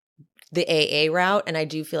without the AA route. And I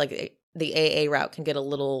do feel like the AA route can get a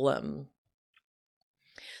little, there's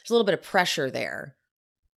a little bit of pressure there.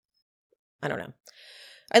 I don't know.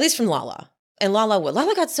 At least from Lala. And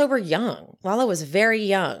Lala got sober young. Lala was very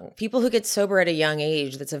young. People who get sober at a young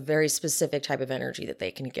age, that's a very specific type of energy that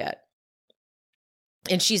they can get.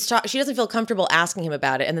 And she doesn't feel comfortable asking him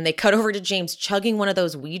about it. And then they cut over to James chugging one of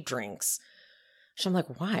those weed drinks. So I'm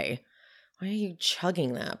like, why? Why are you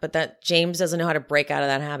chugging that? But that James doesn't know how to break out of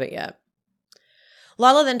that habit yet.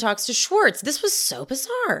 Lala then talks to Schwartz. This was so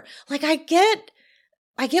bizarre. Like, I get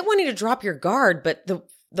wanting to drop your guard, but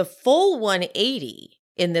the full 180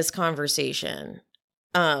 in this conversation,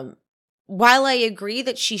 while I agree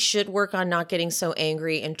that she should work on not getting so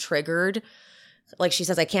angry and triggered, like she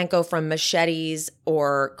says, I can't go from machetes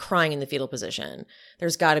or crying in the fetal position.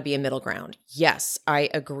 There's got to be a middle ground. Yes, I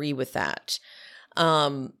agree with that.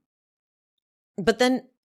 But then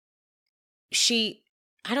she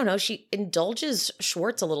indulges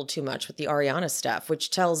Schwartz a little too much with the Ariana stuff, which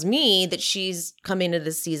tells me that she's coming into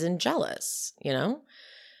this season jealous, you know?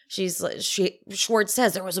 Schwartz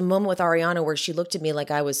says there was a moment with Ariana where she looked at me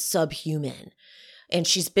like I was subhuman, and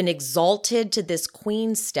she's been exalted to this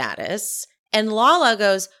queen status. And Lala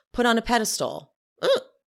goes, put on a pedestal.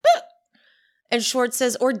 And Schwartz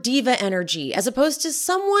says, or diva energy, as opposed to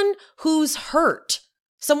someone who's hurt,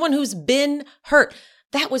 someone who's been hurt.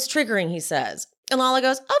 That was triggering, he says. And Lala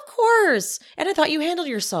goes, of course. And I thought you handled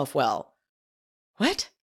yourself well. What?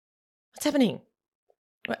 What's happening?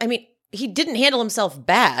 I mean, he didn't handle himself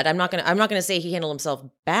bad. I'm not gonna say he handled himself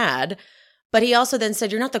bad, but he also then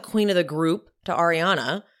said, you're not the queen of the group to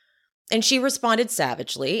Ariana. And she responded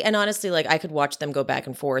savagely. And honestly, like, I could watch them go back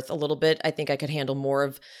and forth a little bit. I think I could handle more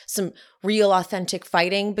of some real authentic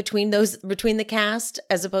fighting between the cast,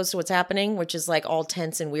 as opposed to what's happening, which is like all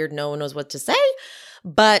tense and weird. No one knows what to say.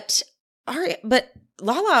 But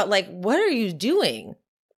Lala, like, what are you doing?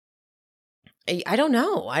 I don't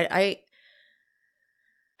know.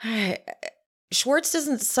 Schwartz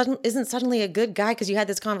isn't suddenly a good guy because you had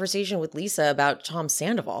this conversation with Lisa about Tom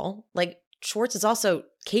Sandoval. Like, Schwartz is also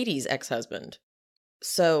Katie's ex-husband.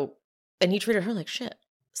 So, and he treated her like shit.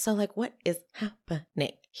 So, like, what is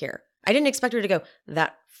happening here? I didn't expect her to go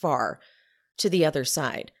that far to the other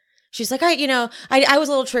side. She's like, I was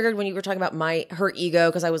a little triggered when you were talking about her ego,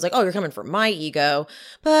 because I was like, oh, you're coming for my ego.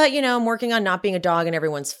 But, I'm working on not being a dog in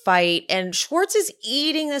everyone's fight. And Schwartz is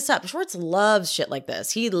eating this up. Schwartz loves shit like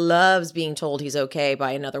this. He loves being told he's okay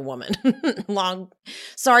by another woman.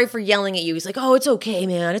 Sorry for yelling at you. He's like, oh, it's okay,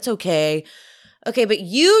 man. It's okay. Okay, but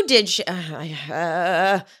you did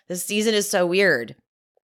this season is so weird.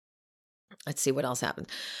 Let's see what else happened.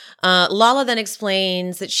 Lala then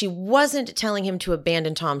explains that she wasn't telling him to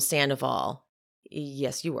abandon Tom Sandoval.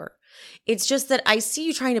 Yes, you were. It's just that I see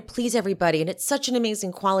you trying to please everybody, and it's such an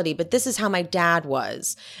amazing quality, but this is how my dad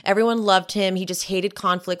was. Everyone loved him. He just hated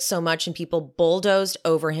conflict so much, and people bulldozed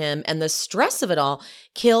over him, and the stress of it all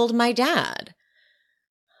killed my dad.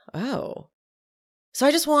 Oh. So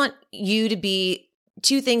I just want you to be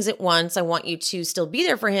two things at once. I want you to still be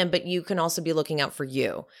there for him, but you can also be looking out for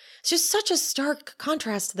you. It's just such a stark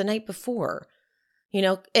contrast to the night before,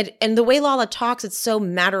 and the way Lala talks, it's so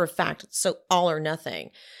matter of fact. It's so all or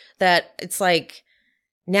nothing that it's like,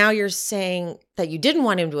 now you're saying that you didn't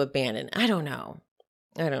want him to abandon. I don't know.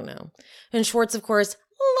 And Schwartz, of course,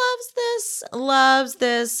 loves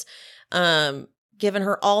this. Given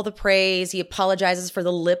her all the praise. He apologizes for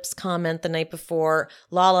the lips comment the night before.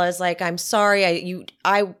 Lala is like, I'm sorry.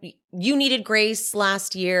 You needed grace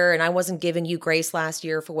last year, and I wasn't giving you grace last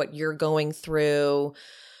year for what you're going through.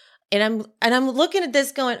 And I'm looking at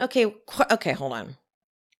this going, okay, hold on.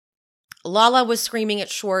 Lala was screaming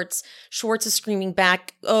at Schwartz. Schwartz is screaming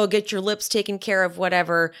back, oh, get your lips taken care of,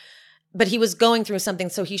 whatever. But he was going through something,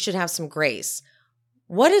 so he should have some grace.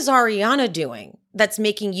 What is Ariana doing that's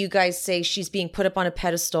making you guys say she's being put up on a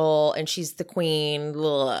pedestal and she's the queen?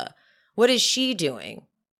 Blah. What is she doing?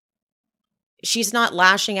 She's not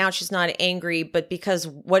lashing out. She's not angry. But because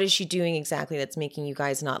what is she doing exactly that's making you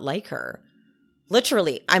guys not like her?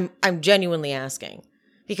 Literally, I'm genuinely asking.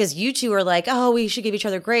 Because you two are like, oh, we should give each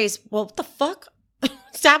other grace. Well, what the fuck?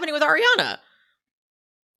 What's happening with Ariana?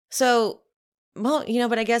 So, well,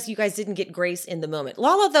 but I guess you guys didn't get grace in the moment.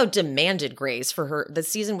 Lala, though, demanded grace for the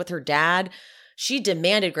season with her dad. She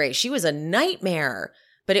demanded grace. She was a nightmare.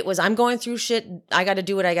 But it was, I'm going through shit. I got to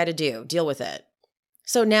do what I got to do. Deal with it.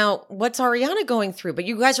 So now, what's Ariana going through? But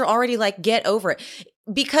you guys are already like, get over it.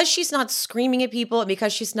 Because she's not screaming at people and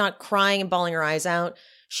because she's not crying and bawling her eyes out,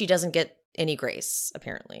 she doesn't get any grace,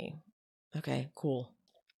 apparently. Okay, cool.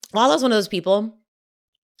 Lala's one of those people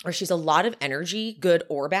where she's a lot of energy, good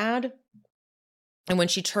or bad. And when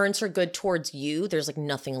she turns her good towards you, there's like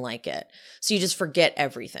nothing like it. So you just forget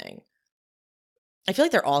everything. I feel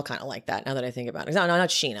like they're all kind of like that now that I think about it. No, not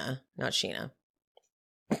Sheena. Not Sheena.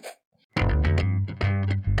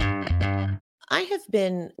 I have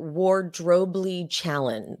been wardrobely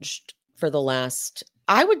challenged for the last,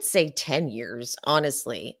 I would say 10 years,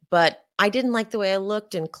 honestly, but I didn't like the way I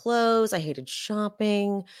looked in clothes. I hated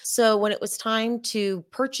shopping. So when it was time to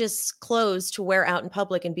purchase clothes to wear out in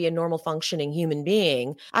public and be a normal functioning human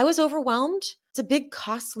being, I was overwhelmed. It's a big,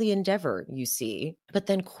 costly endeavor, you see. But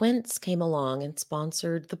then Quince came along and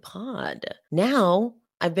sponsored the pod. Now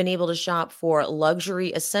I've been able to shop for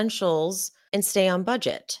luxury essentials and stay on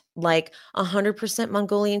budget, like 100%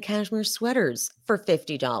 Mongolian cashmere sweaters for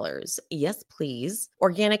 $50. Yes, please.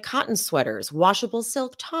 Organic cotton sweaters, washable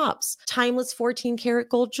silk tops, timeless 14 karat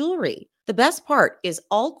gold jewelry. The best part is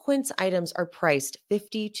all Quince items are priced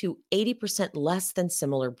 50 to 80% less than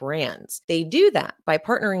similar brands. They do that by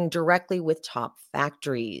partnering directly with top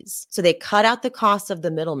factories. So they cut out the costs of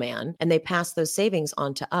the middleman and they pass those savings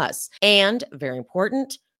on to us. And very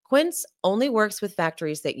important, Quince only works with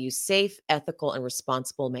factories that use safe, ethical, and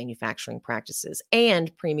responsible manufacturing practices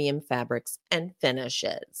and premium fabrics and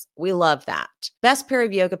finishes. We love that. Best pair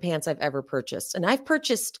of yoga pants I've ever purchased. And I've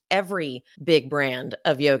purchased every big brand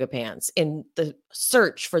of yoga pants in the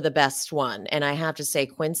search for the best one. And I have to say,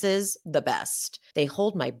 Quince is the best. They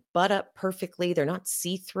hold my butt up perfectly. They're not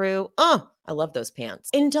see-through. Oh, I love those pants.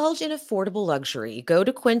 Indulge in affordable luxury. Go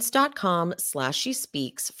to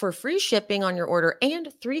quince.com/shespeaks for free shipping on your order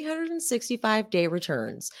and 365-day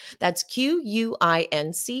returns. That's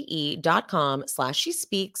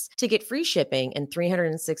QUINCE.com/shespeaks to get free shipping and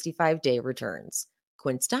 365-day returns.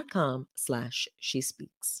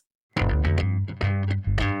 Quince.com/shespeaks.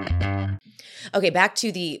 Okay, back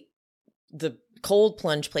to the cold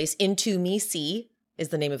plunge place. Into Me See is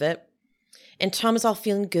the name of it. And Tom is all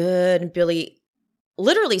feeling good, and Billy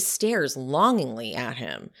literally stares longingly at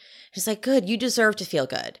him. She's like, good, you deserve to feel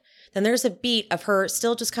good. Then there's a beat of her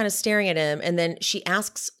still just kind of staring at him, and then she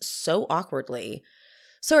asks so awkwardly,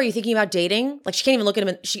 so are you thinking about dating? Like, she can't even look at him,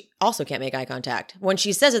 and she also can't make eye contact. When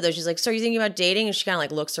she says it, though, she's like, so are you thinking about dating? And she kind of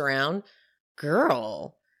like looks around.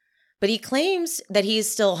 Girl. But he claims that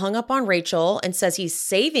he's still hung up on Rachel and says he's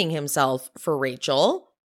saving himself for Rachel.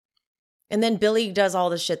 And then Billy does all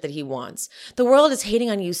the shit that he wants. The world is hating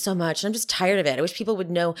on you so much, and I'm just tired of it. I wish people would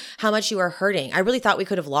know how much you are hurting. I really thought we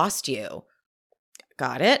could have lost you.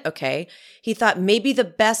 Got it? Okay. He thought maybe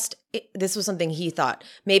this was something he thought,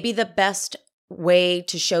 maybe the best way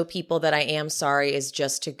to show people that I am sorry is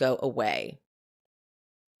just to go away.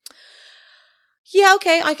 Yeah,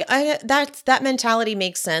 okay. That mentality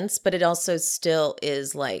makes sense, but it also still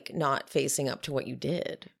is like not facing up to what you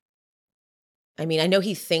did. I mean, I know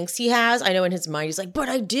he thinks he has. I know in his mind he's like, but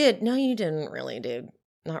I did. No, you didn't really, dude.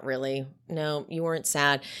 Not really. No, you weren't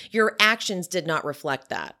sad. Your actions did not reflect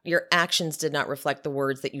that. Your actions did not reflect the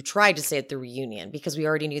words that you tried to say at the reunion, because we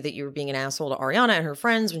already knew that you were being an asshole to Ariana and her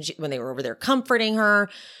friends when they were over there comforting her.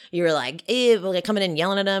 You were like, ew, like coming in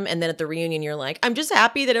yelling at them. And then at the reunion, you're like, I'm just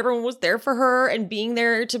happy that everyone was there for her and being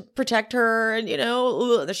there to protect her. And,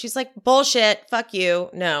 she's like, bullshit. Fuck you.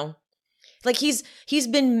 No. Like he's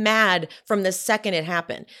been mad from the second it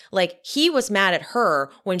happened. Like he was mad at her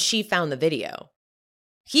when she found the video.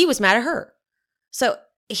 He was mad at her. So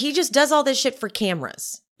he just does all this shit for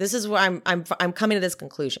cameras. This is where I'm coming to this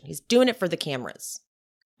conclusion. He's doing it for the cameras.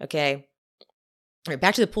 Okay. All right,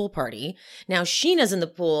 back to the pool party. Now Sheena's in the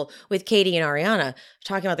pool with Katie and Ariana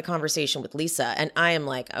talking about the conversation with Lisa. And I am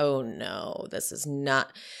like, oh no, this is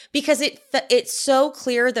not, because it's so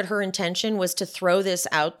clear that her intention was to throw this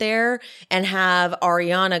out there and have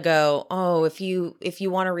Ariana go, oh, if you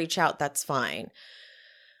want to reach out, that's fine.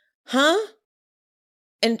 Huh?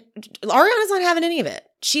 And Ariana's not having any of it.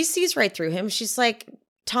 She sees right through him. She's like,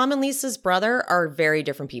 Tom and Lisa's brother are very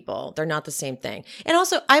different people. They're not the same thing. And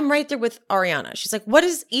also, I'm right there with Ariana. She's like, what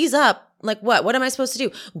is ease up? Like what? What am I supposed to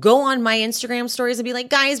do? Go on my Instagram stories and be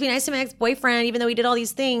like, guys, be nice to my ex-boyfriend, even though he did all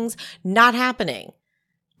these things. Not happening.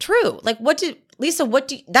 True. Like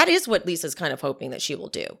that is what Lisa's kind of hoping that she will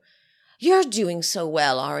do. You're doing so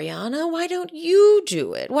well, Ariana. Why don't you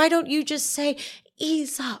do it? Why don't you just say,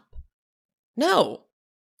 ease up? No.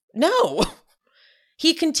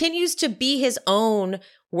 He continues to be his own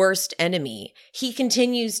worst enemy. He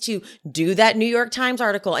continues to do that New York Times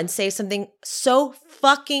article and say something so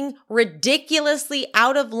fucking ridiculously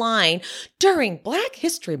out of line during Black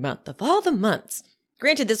History Month of all the months.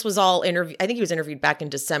 Granted, this was all I think he was interviewed back in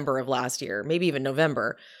December of last year, maybe even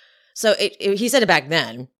November. So he said it back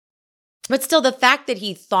then. But still, the fact that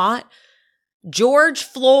he thought George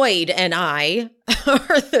Floyd and I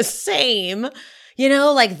are the same,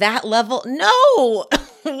 like that level. No,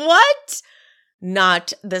 what?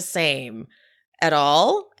 Not the same at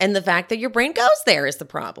all. And the fact that your brain goes there is the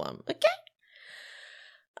problem. Okay.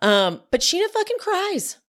 But Sheena fucking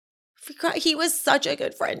cries. He was such a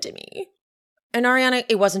good friend to me. And Ariana,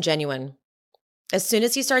 it wasn't genuine. As soon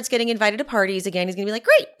as he starts getting invited to parties again, he's going to be like,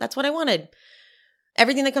 great, that's what I wanted.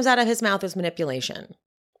 Everything that comes out of his mouth is manipulation.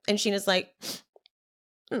 And Sheena's like,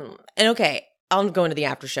 And okay, I'll go into the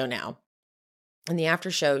after show now. In the after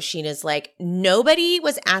show, Sheena's like, nobody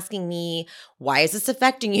was asking me, why is this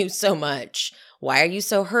affecting you so much? Why are you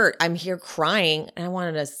so hurt? I'm here crying. And I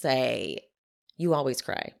wanted to say, you always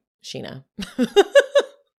cry, Sheena.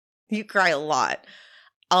 You cry a lot.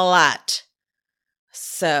 A lot.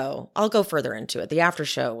 So I'll go further into it. The after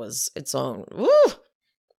show was its own. Woo!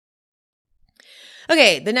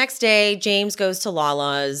 Okay, the next day, James goes to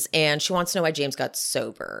Lala's and she wants to know why James got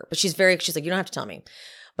sober. But she's like, you don't have to tell me.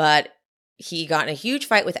 But he got in a huge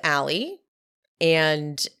fight with Allie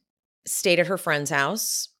and stayed at her friend's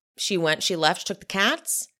house. She left, took the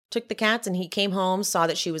cats, and he came home, saw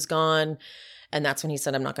that she was gone. And that's when he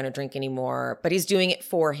said, I'm not going to drink anymore. But he's doing it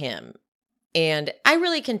for him. And I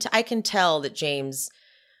really can tell that James,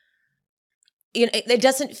 it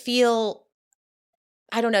doesn't feel,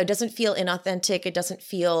 I don't know, it doesn't feel inauthentic. It doesn't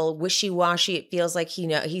feel wishy-washy. It feels like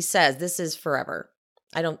he says, this is forever.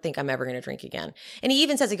 I don't think I'm ever going to drink again. And he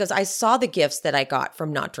even says, he goes, I saw the gifts that I got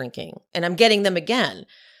from not drinking and I'm getting them again.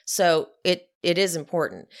 So it is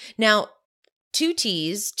important. Now,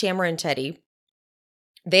 2Ts, Tamara and Teddy,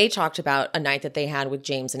 they talked about a night that they had with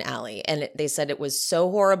James and Allie. And they said it was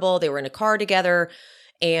so horrible. They were in a car together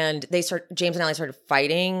and James and Allie started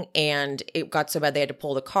fighting and it got so bad they had to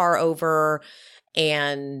pull the car over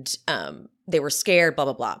and they were scared, blah,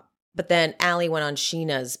 blah, blah. But then Allie went on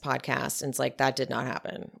Sheena's podcast and it's like, that did not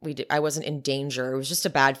happen. I wasn't in danger. It was just a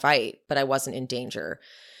bad fight, but I wasn't in danger.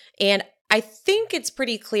 And I think it's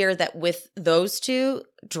pretty clear that with those two,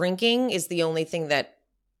 drinking is the only thing that,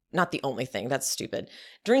 not the only thing, that's stupid.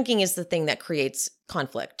 Drinking is the thing that creates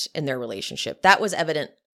conflict in their relationship. That was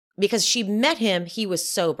evident because she met him, he was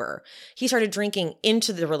sober. He started drinking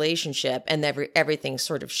into the relationship and everything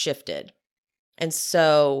sort of shifted. And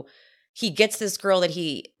so he gets this girl that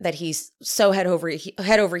he's so head over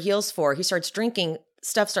heels for. He starts drinking,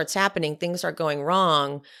 stuff starts happening, things start going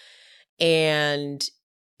wrong, and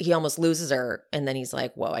he almost loses her. And then he's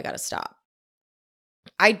like, whoa, I got to stop.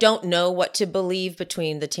 I don't know what to believe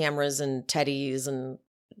between the Tamaras and Teddys and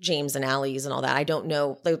James and Allie's and all that. I don't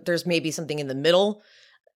know. There's maybe something in the middle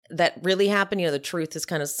that really happened. The truth is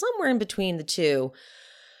kind of somewhere in between the two.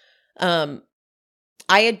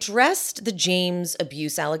 I addressed the James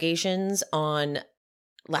abuse allegations on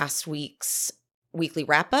last week's weekly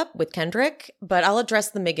wrap-up with Kendrick, but I'll address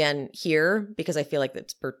them again here because I feel like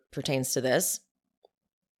it pertains to this.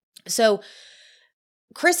 So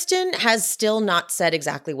Kristen has still not said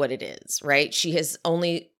exactly what it is, right? She has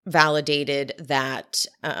only validated that,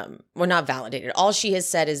 not validated. All she has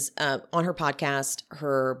said is on her podcast,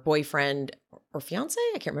 her boyfriend or fiance,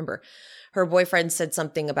 I can't remember. Her boyfriend said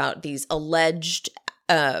something about these alleged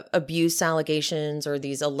abuse allegations or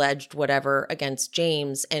these alleged whatever against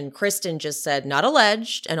James. And Kristen just said, not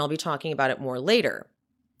alleged, and I'll be talking about it more later.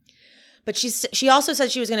 But she also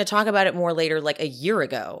said she was going to talk about it more later, like a year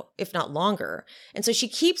ago, if not longer. And so she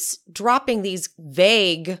keeps dropping these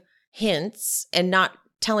vague hints and not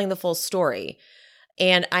telling the full story.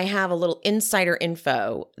 And I have a little insider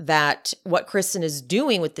info that what Kristen is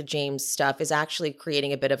doing with the James stuff is actually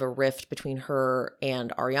creating a bit of a rift between her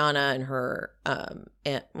and Ariana and her,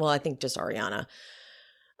 I think just Ariana.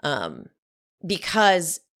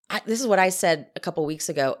 Because this is what I said a couple weeks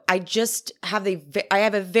ago. I have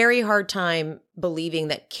a very hard time believing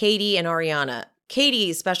that Katie and Ariana, Katie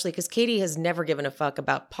especially, because Katie has never given a fuck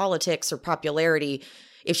about politics or popularity.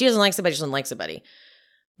 If she doesn't like somebody, she doesn't like somebody.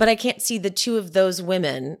 But I can't see the two of those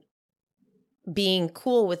women being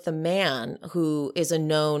cool with the man who is a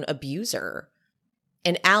known abuser.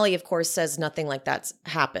 And Allie, of course, says nothing like that's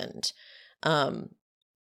happened. And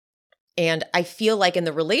I feel like in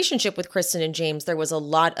the relationship with Kristen and James, there was a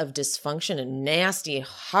lot of dysfunction and nasty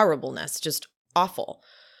horribleness, just awful.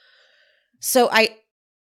 So I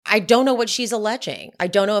don't know what she's alleging. I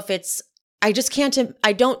don't know if it's, I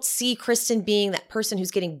don't see Kristen being that person who's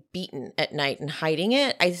getting beaten at night and hiding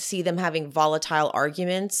it. I see them having volatile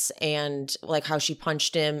arguments and like how she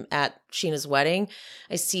punched him at Sheena's wedding.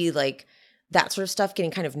 I see like that sort of stuff getting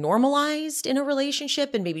kind of normalized in a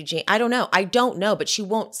relationship and maybe Jane, I don't know, but she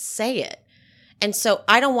won't say it. And so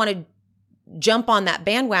I don't want to jump on that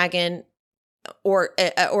bandwagon or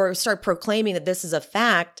start proclaiming that this is a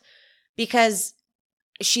fact because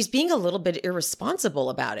she's being a little bit irresponsible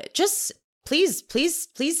about it. Just please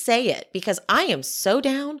say it because I am so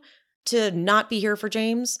down to not be here for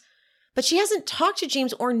James. But she hasn't talked to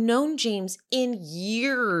James or known James in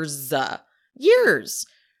years.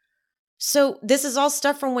 So this is all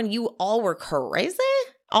stuff from when you all were crazy?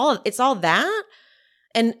 It's all that?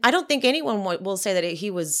 And I don't think anyone will say that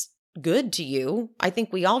he was good to you. I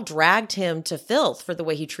think we all dragged him to filth for the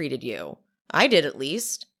way he treated you. I did, at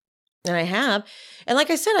least. And I have. And like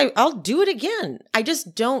I said, I'll do it again. I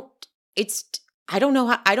just don't, I don't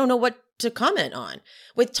know what to comment on.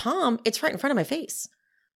 With Tom, it's right in front of my face.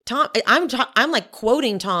 I'm like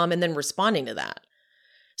quoting Tom and then responding to that.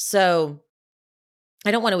 So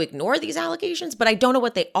I don't want to ignore these allegations, but I don't know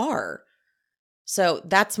what they are. So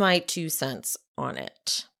that's my 2 cents on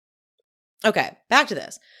it. Okay, back to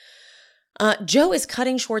this. Joe is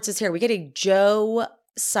cutting Schwartz's hair. We get a Joe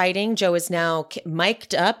sighting. Joe is now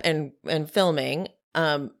mic'd up and filming.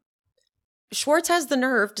 Schwartz has the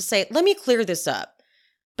nerve to say, let me clear this up.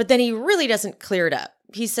 But then he really doesn't clear it up.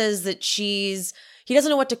 He says that he doesn't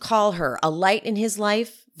know what to call her. A light in his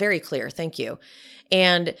life. Very clear. Thank you.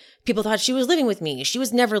 And people thought she was living with me. She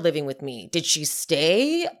was never living with me. Did she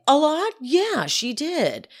stay a lot? Yeah, she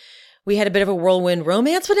did. We had a bit of a whirlwind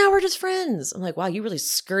romance, but now we're just friends. I'm like, wow, you really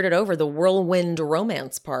skirted over the whirlwind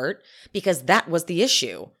romance part because that was the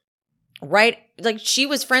issue, right? Like she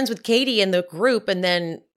was friends with Katie in the group and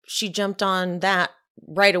then she jumped on that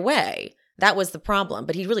right away. That was the problem,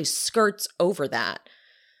 but he really skirts over that.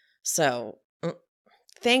 So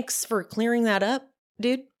thanks for clearing that up,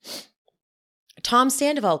 dude. Tom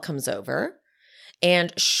Sandoval comes over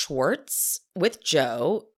and Schwartz with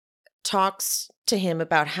Joe talks to him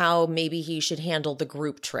about how maybe he should handle the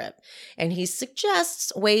group trip. And he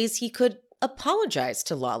suggests ways he could apologize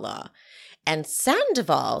to Lala. And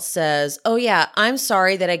Sandoval says, oh yeah, I'm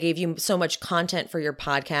sorry that I gave you so much content for your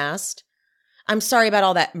podcast. I'm sorry about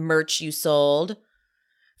all that merch you sold.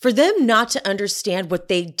 For them not to understand what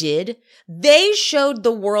they did, they showed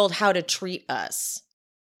the world how to treat us.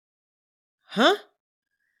 Huh?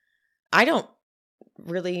 I don't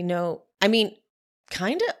really know. I mean,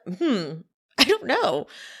 kind of, I don't know.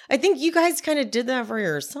 I think you guys kind of did that for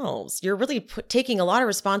yourselves. You're really taking a lot of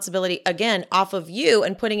responsibility, again, off of you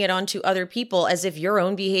and putting it onto other people as if your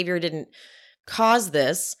own behavior didn't cause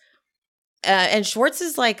this. And Schwartz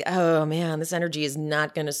is like, oh man, this energy is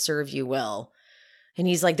not going to serve you well. And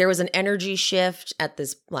he's like, there was an energy shift at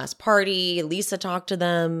this last party. Lisa talked to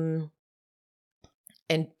them.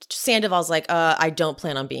 And Sandoval's like, I don't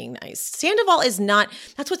plan on being nice. Sandoval is not,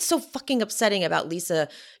 that's what's so fucking upsetting about Lisa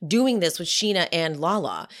doing this with Sheena and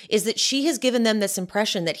Lala, is that she has given them this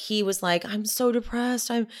impression that he was like, I'm so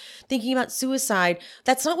depressed, I'm thinking about suicide.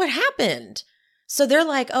 That's not what happened. So they're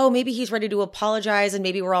like, oh, maybe he's ready to apologize and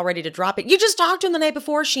maybe we're all ready to drop it. You just talked to him the night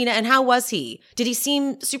before, Sheena, and how was he? Did he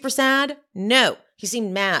seem super sad? No, he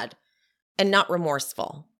seemed mad and not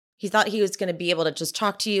remorseful. He thought he was going to be able to just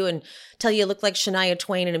talk to you and tell you look like Shania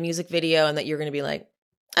Twain in a music video and that you're going to be like,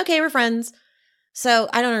 okay, we're friends. So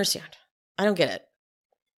I don't understand. I don't get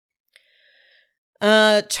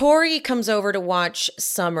it. Tori comes over to watch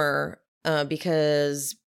Summer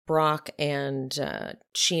because Brock and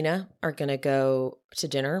Sheena are going to go to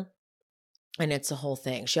dinner. And it's a whole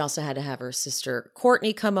thing. She also had to have her sister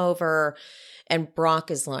Courtney come over. And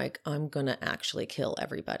Brock is like, I'm going to actually kill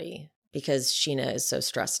everybody. Because Sheena is so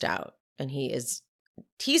stressed out and he's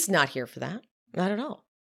not here for that. Not at all.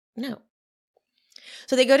 No.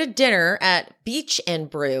 So they go to dinner at Beach and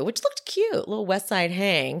Brew, which looked cute, little West Side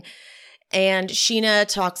hang. And Sheena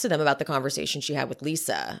talks to them about the conversation she had with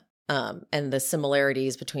Lisa and the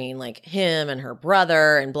similarities between like him and her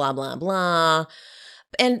brother and blah, blah, blah.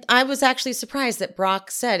 And I was actually surprised that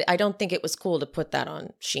Brock said, I don't think it was cool to put that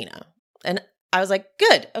on Sheena. And I was like,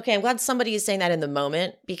 good. Okay, I'm glad somebody is saying that in the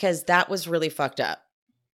moment because that was really fucked up.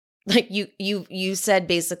 Like you said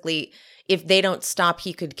basically, if they don't stop,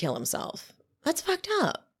 he could kill himself. That's fucked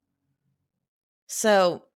up.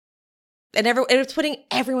 So, and it's putting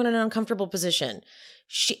everyone in an uncomfortable position.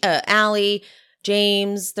 Allie,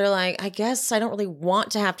 James, they're like, I guess I don't really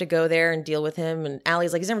want to have to go there and deal with him. And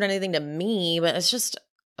Allie's like, he's never done anything to me, but it's just,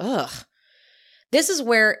 ugh. This is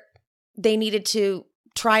where they needed to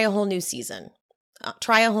try a whole new season.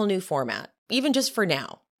 Try a whole new format, even just for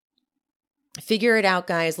now. Figure it out,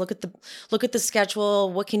 guys. Look at the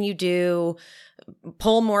schedule. What can you do?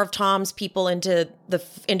 Pull more of Tom's people into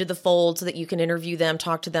the fold so that you can interview them,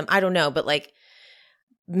 talk to them. I don't know, but like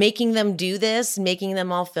making them do this, making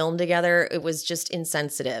them all film together, it was just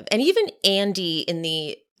insensitive. And even Andy in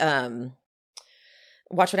the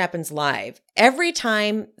Watch What Happens Live. Every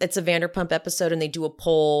time it's a Vanderpump episode and they do a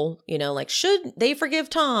poll, like, should they forgive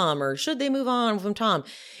Tom or should they move on from Tom?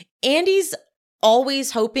 Andy's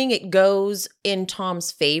always hoping it goes in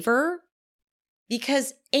Tom's favor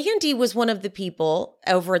because Andy was one of the people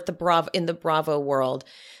over at in the Bravo world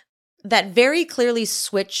that very clearly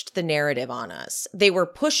switched the narrative on us. They were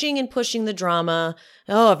pushing and pushing the drama.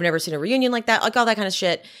 Oh, I've never seen a reunion like that, like all that kind of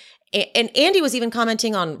shit. And Andy was even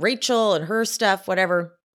commenting on Rachel and her stuff,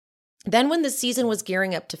 whatever. Then when the season was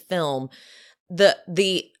gearing up to film, the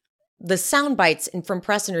sound bites from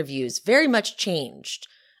press interviews very much changed.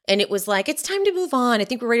 And it was like, it's time to move on. I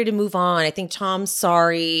think we're ready to move on. I think Tom's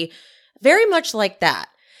sorry. Very much like that.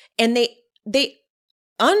 And they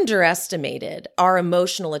underestimated our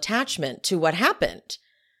emotional attachment to what happened.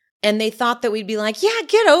 And they thought that we'd be like, yeah,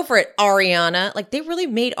 get over it, Ariana. Like, they really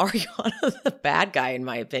made Ariana the bad guy, in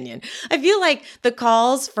my opinion. I feel like the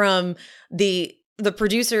calls from the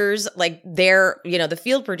producers, like the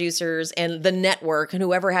field producers and the network and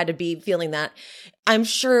whoever had to be feeling that, I'm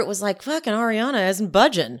sure it was like, fucking Ariana isn't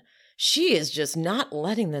budging. She is just not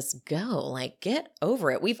letting this go. Like, get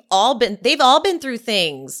over it. They've all been through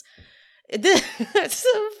things. It's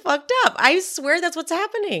so fucked up. I swear that's what's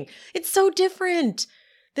happening. It's so different.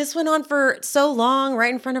 This went on for so long,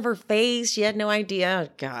 right in front of her face. She had no idea.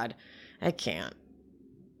 Oh, God, I can't.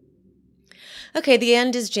 Okay, the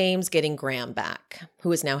end is James getting Graham back,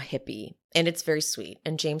 who is now hippie. And it's very sweet.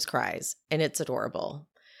 And James cries. And it's adorable.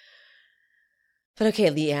 But okay,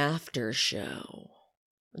 the after show.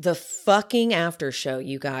 The fucking after show,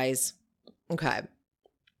 you guys. Okay.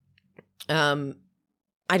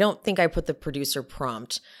 I don't think I put the producer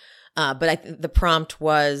prompt, but the prompt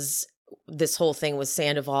was this whole thing with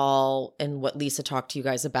Sandoval and what Lisa talked to you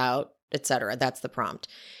guys about, etc. That's the prompt.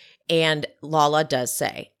 And Lala does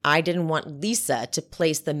say, I didn't want Lisa to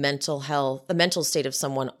place the mental state of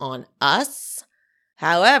someone on us.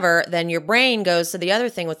 However, then your brain goes to the other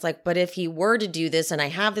thing. It's like, but if he were to do this and I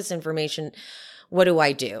have this information, what do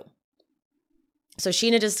I do? So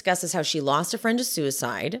Sheena discusses how she lost a friend to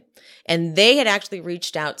suicide, and they had actually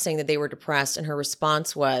reached out saying that they were depressed, and her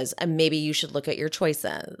response was, maybe you should look at your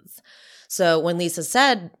choices. So when Lisa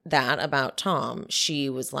said that about Tom, she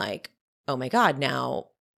was like, oh my God, now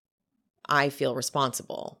I feel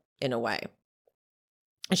responsible in a way.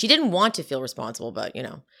 And she didn't want to feel responsible, but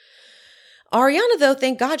Ariana, though,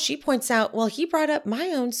 thank God, she points out, well, he brought up my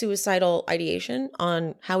own suicidal ideation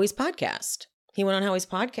on Howie's podcast. He went on Howie's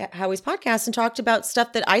podcast and talked about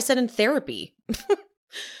stuff that I said in therapy.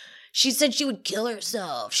 She said she would kill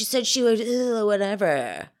herself. She said she would,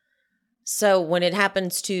 whatever. So when it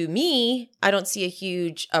happens to me, I don't see a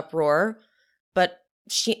huge uproar, but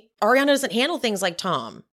Ariana doesn't handle things like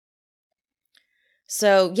Tom.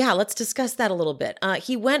 So yeah, let's discuss that a little bit.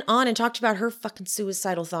 He went on and talked about her fucking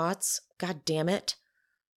suicidal thoughts. God damn it.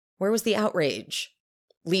 Where was the outrage?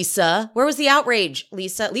 Lisa, where was the outrage?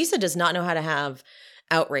 Lisa does not know how to have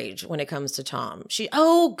outrage when it comes to Tom.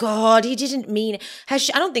 Oh God, he didn't mean. I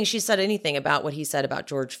don't think she said anything about what he said about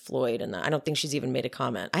George Floyd, and I don't think she's even made a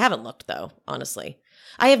comment. I haven't looked though, honestly.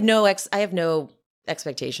 I have no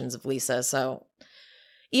expectations of Lisa, so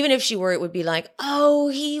even if she were, it would be like, oh,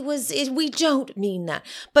 we don't mean that.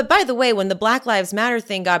 But by the way, when the Black Lives Matter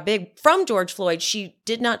thing got big from George Floyd, she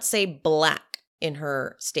did not say black in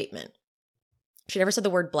her statement. She never said the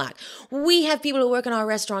word black. We have people who work in our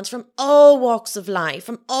restaurants from all walks of life,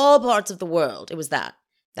 from all parts of the world. It was that.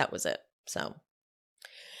 That was it. So.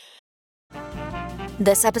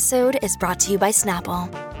 This episode is brought to you by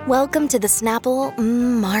Snapple. Welcome to the Snapple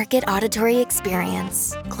Market Auditory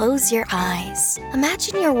Experience. Close your eyes.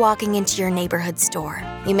 Imagine you're walking into your neighborhood store.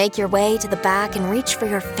 You make your way to the back and reach for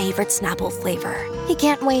your favorite Snapple flavor. You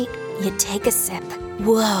can't wait. You take a sip.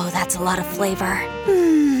 Whoa, that's a lot of flavor.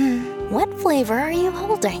 What flavor are you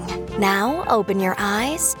holding? Now open your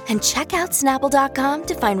eyes and check out Snapple.com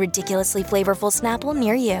to find ridiculously flavorful Snapple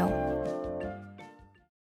near you.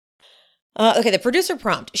 Okay, the producer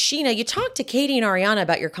prompt. Sheena, you talked to Katie and Ariana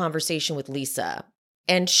about your conversation with Lisa.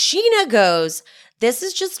 And Sheena goes, this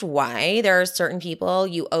is just why there are certain people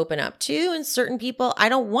you open up to and certain people I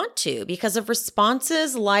don't want to because of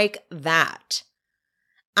responses like that.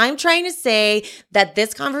 I'm trying to say that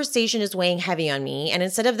this conversation is weighing heavy on me, and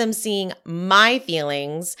instead of them seeing my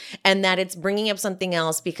feelings and that it's bringing up something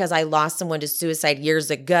else because I lost someone to suicide years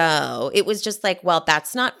ago, it was just like, well,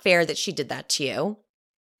 that's not fair that she did that to you.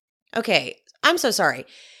 Okay, I'm so sorry.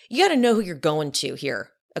 You got to know who you're going to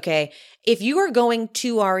here, okay? If you are going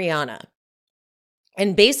to Ariana,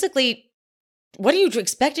 and basically, what are you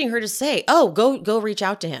expecting her to say? Oh, go reach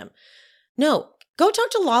out to him. No. Go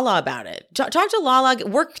talk to Lala about it. Talk to Lala,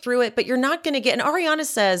 work through it, but you're not going to get, and Ariana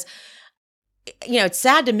says, it's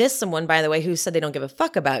sad to miss someone, by the way, who said they don't give a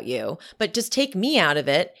fuck about you, but just take me out of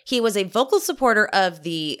it. He was a vocal supporter of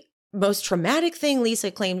the most traumatic thing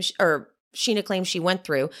Lisa claimed, or Sheena claims she went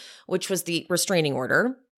through, which was the restraining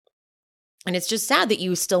order. And it's just sad that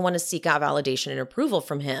you still want to seek out validation and approval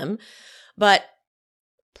from him. But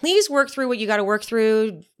please work through what you got to work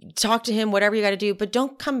through. Talk to him, whatever you got to do. But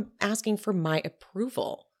don't come asking for my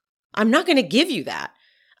approval. I'm not going to give you that.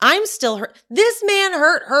 I'm still hurt. This man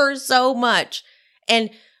hurt her so much. And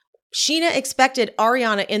Sheena expected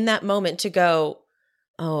Ariana in that moment to go,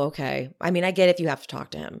 oh, okay. I mean, I get if you have to talk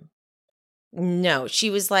to him. No, she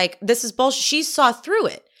was like, this is bullshit. She saw through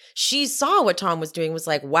it. She saw what Tom was doing, was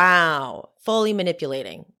like, wow, fully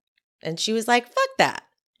manipulating. And she was like, fuck that.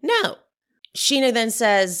 No. Sheena then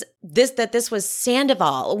says that this was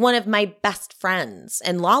Sandoval, one of my best friends.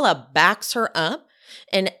 And Lala backs her up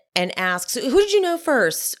and asks, who did you know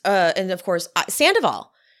first? And of course,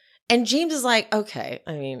 Sandoval. And James is like, okay,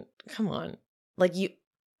 I mean, come on.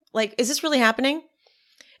 Is this really happening?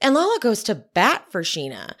 And Lala goes to bat for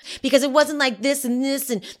Sheena because it wasn't like this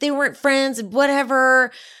and they weren't friends and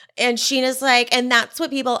whatever. And Sheena's like, and that's what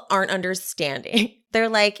people aren't understanding. They're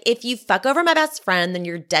like, if you fuck over my best friend, then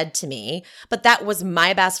you're dead to me. But that was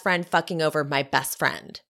my best friend fucking over my best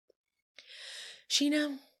friend.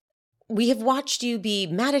 Sheena, we have watched you be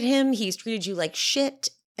mad at him. He's treated you like shit.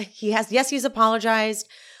 He's apologized.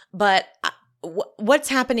 But what's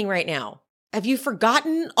happening right now? Have you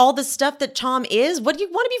forgotten all the stuff that Tom is? What do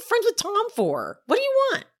you want to be friends with Tom for? What do you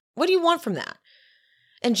want? What do you want from that?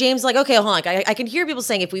 And James like, okay, hold on. I can hear people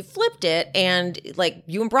saying if we flipped it and like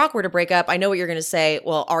you and Brock were to break up, I know what you're going to say.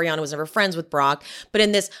 Well, Ariana was never friends with Brock. But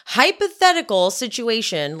in this hypothetical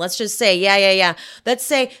situation, let's just say, yeah. Let's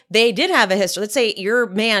say they did have a history. Let's say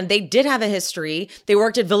they did have a history. They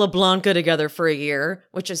worked at Villa Blanca together for a year,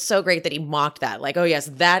 which is so great that he mocked that. Like, oh yes,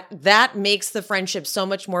 that makes the friendship so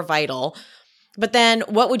much more vital. But then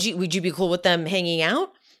would you be cool with them hanging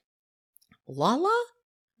out? Lala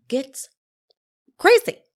gets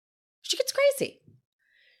crazy. She gets crazy.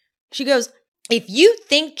 She goes, if you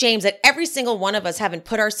think, James, that every single one of us haven't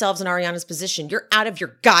put ourselves in Ariana's position, you're out of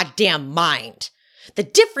your goddamn mind. The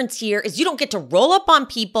difference here is you don't get to roll up on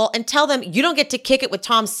people and tell them you don't get to kick it with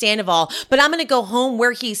Tom Sandoval, but I'm going to go home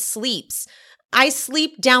where he sleeps. I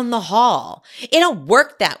sleep down the hall. It don't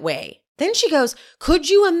work that way. Then she goes, could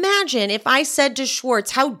you imagine if I said to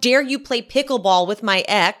Schwartz, how dare you play pickleball with my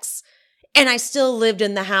ex? And I still lived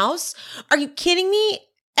in the house? Are you kidding me?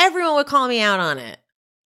 Everyone would call me out on it.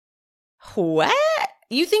 What?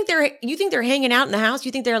 You think they're hanging out in the house?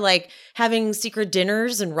 You think they're like having secret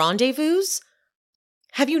dinners and rendezvous?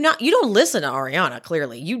 Have you not? You don't listen to Ariana,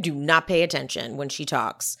 clearly. You do not pay attention when she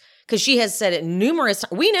talks. Because she has said it numerous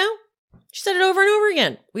times. We know. She said it over and over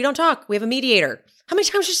again. We don't talk. We have a mediator. How many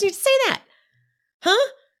times does she need to say that?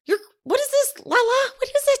 Huh? What is this, Lala? What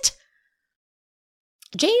is it?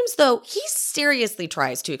 James, though, he seriously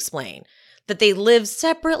tries to explain that they live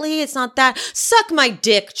separately. It's not that. Suck my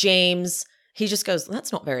dick, James. He just goes,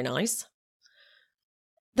 that's not very nice.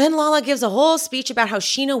 Then Lala gives a whole speech about how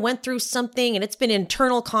Sheena went through something and it's been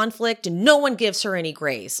internal conflict and no one gives her any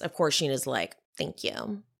grace. Of course, Sheena's like, thank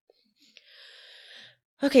you.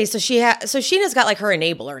 Okay, so Sheena's got like her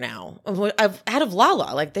enabler now out of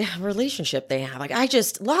Lala, like the relationship they have. Like,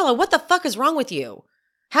 Lala, what the fuck is wrong with you?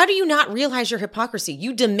 How do you not realize your hypocrisy?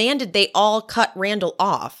 You demanded they all cut Randall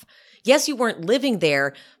off. Yes, you weren't living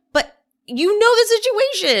there, but you know the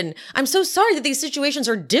situation. I'm so sorry that these situations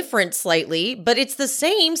are different slightly, but it's the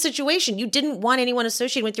same situation. You didn't want anyone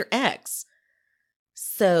associated with your ex.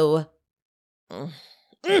 So,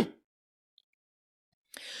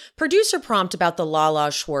 Producer prompt about the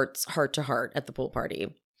Lala Schwartz heart-to-heart at the pool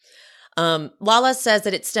party. Lala says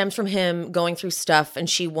that it stems from him going through stuff and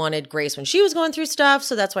she wanted grace when she was going through stuff,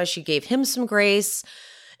 so that's why she gave him some grace.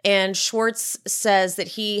 And Schwartz says that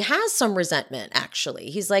he has some resentment,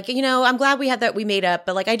 actually. He's like, I'm glad we made up,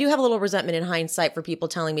 but like I do have a little resentment in hindsight for people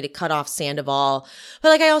telling me to cut off Sandoval. But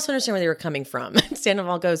like I also understand where they were coming from.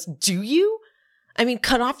 Sandoval goes, do you? I mean,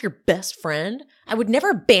 cut off your best friend? I would never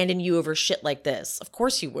abandon you over shit like this. Of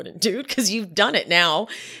course you wouldn't, dude, because you've done it now.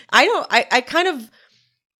 I don't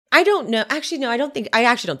know. Actually, no, I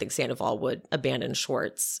actually don't think Sandoval would abandon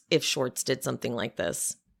Schwartz if Schwartz did something like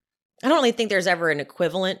this. I don't really think there's ever an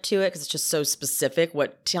equivalent to it because it's just so specific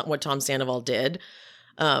what Tom Sandoval did.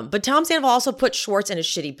 But Tom Sandoval also put Schwartz in a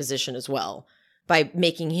shitty position as well by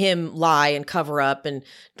making him lie and cover up and,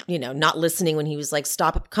 not listening when he was like,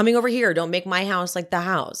 stop coming over here. Don't make my house like the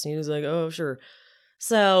house. And he was like, oh, sure.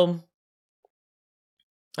 So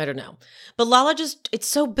I don't know. But Lala it's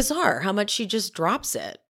so bizarre how much she just drops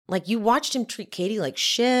it. Like you watched him treat Katie like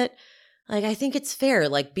shit. Like, I think it's fair.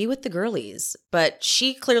 Like, be with the girlies. But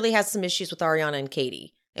she clearly has some issues with Ariana and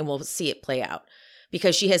Katie, and we'll see it play out.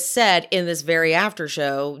 Because she has said in this very after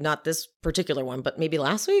show, not this particular one, but maybe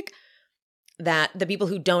last week, that the people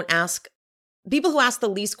who don't ask people who ask the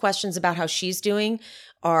least questions about how she's doing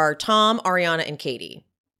are Tom, Ariana, and Katie.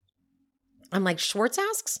 I'm like, Schwartz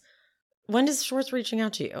asks? When is Schwartz reaching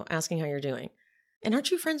out to you, asking how you're doing? And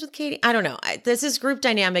aren't you friends with Katie? I don't know. This group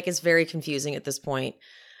dynamic is very confusing at this point.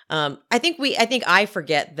 I think I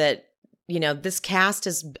forget that, this cast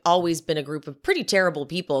has always been a group of pretty terrible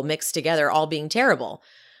people mixed together, all being terrible.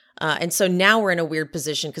 And so now we're in a weird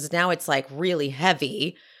position because now it's like really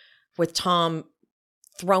heavy with Tom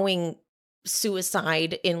throwing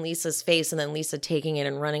suicide in Lisa's face and then Lisa taking it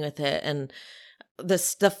and running with it. And the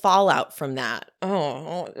fallout from that.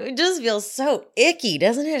 Oh, it just feels so icky,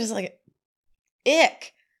 doesn't it? It's like,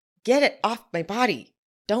 ick. Get it off my body.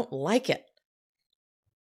 Don't like it.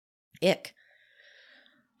 Ick.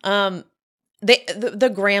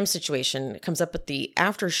 The Graham situation comes up at the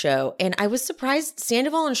after show, and I was surprised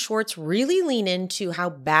Sandoval and Schwartz really lean into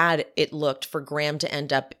how bad it looked for Graham to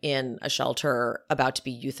end up in a shelter about to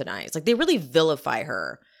be euthanized. Like, they really vilify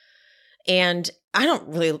her. And I don't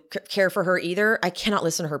really care for her either. I cannot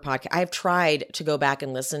listen to her podcast. I've tried to go back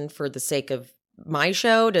and listen for the sake of my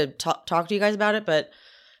show to talk to you guys about it, but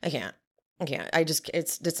I can't.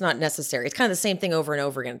 It's not necessary. It's kind of the same thing over and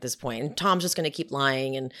over again at this point. And Tom's just going to keep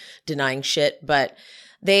lying and denying shit. But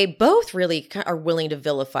they both really are willing to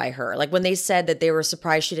vilify her. Like when they said that they were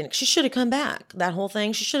surprised she should have come back. That whole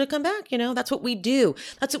thing, she should have come back. That's what we do.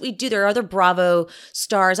 There are other Bravo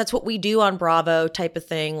stars. That's what we do on Bravo type of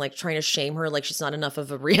thing. Like trying to shame her like she's not enough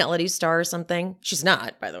of a reality star or something. She's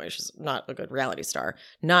not, by the way. She's not a good reality star.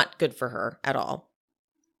 Not good for her at all.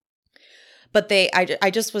 But I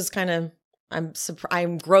just was kind of, I'm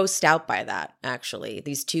grossed out by that, actually.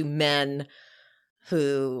 These two men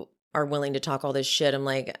who are willing to talk all this shit. I'm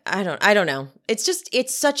like, I don't know.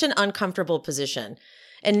 It's such an uncomfortable position.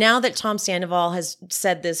 And now that Tom Sandoval has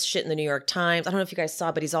said this shit in the New York Times, I don't know if you guys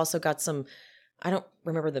saw, but he's also got some, I don't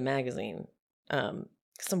remember the magazine,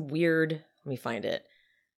 some weird, let me find it.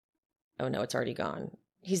 Oh no, it's already gone.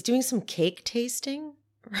 He's doing some cake tasting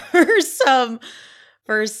for some,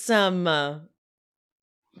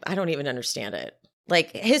 I don't even understand it.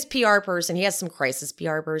 Like his PR person, he has some crisis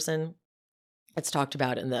PR person. It's talked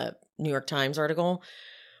about in the New York Times article.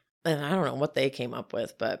 And I don't know what they came up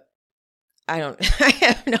with, but I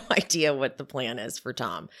have no idea what the plan is for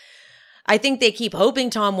Tom. I think they keep hoping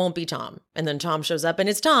Tom won't be Tom. And then Tom shows up and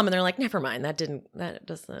it's Tom. And they're like, never mind. That didn't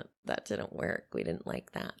work. We didn't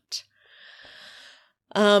like that.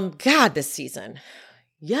 God, this season.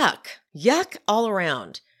 Yuck all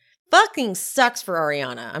around. Fucking sucks for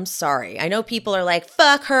Ariana. I'm sorry. I know people are like,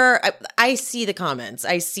 fuck her. I see the comments.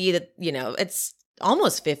 I see that, it's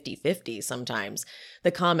almost 50-50 sometimes.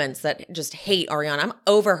 The comments that just hate Ariana. I'm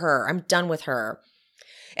over her. I'm done with her.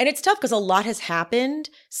 And it's tough because a lot has happened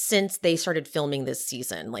since they started filming this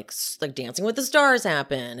season. Like Dancing with the Stars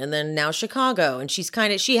happened, and then now Chicago. And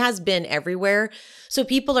she has been everywhere. So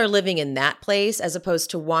people are living in that place as opposed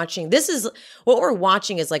to watching. What we're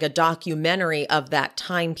watching is like a documentary of that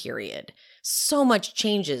time period. So much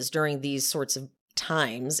changes during these sorts of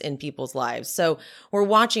times in people's lives. So we're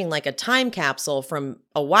watching like a time capsule from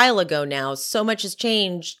a while ago now. So much has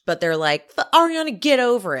changed, but they're like, Ariana, get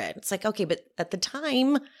over it. It's like, okay, but at the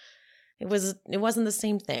time it wasn't the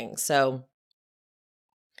same thing. So,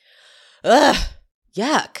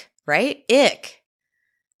 yuck, right? Ick.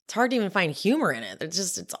 It's hard to even find humor in it.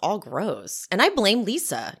 It's all gross. And I blame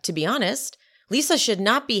Lisa, to be honest. Lisa should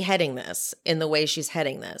not be heading this in the way she's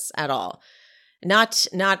heading this at all.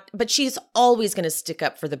 But she's always going to stick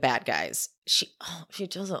up for the bad guys. She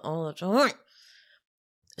does it all the time.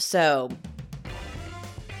 So,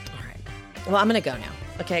 all right. Well, I'm going to go now,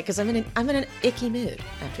 okay? Because I'm in an icky mood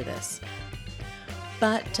after this.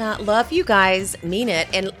 But love you guys, mean it.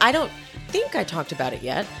 And I don't think I talked about it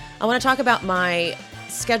yet. I want to talk about my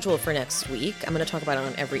schedule for next week. I'm going to talk about it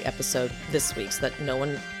on every episode this week so that no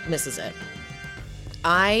one misses it.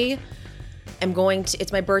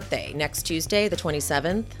 It's my birthday next Tuesday, the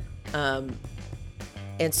 27th.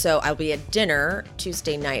 And so I'll be at dinner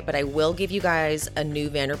Tuesday night, but I will give you guys a new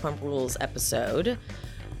Vanderpump Rules episode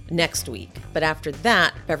next week. But after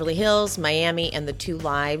that, Beverly Hills, Miami, and the 2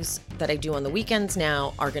 lives that I do on the weekends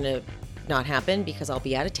now are going to not happen because I'll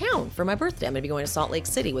be out of town for my birthday. I'm going to be going to Salt Lake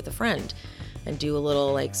City with a friend and do a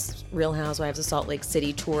little like Real Housewives of Salt Lake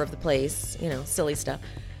City tour of the place, silly stuff.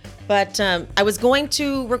 But I was going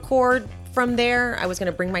to record from there. I was going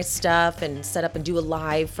to bring my stuff and set up and do a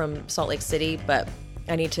live from Salt Lake City, but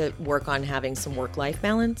I need to work on having some work-life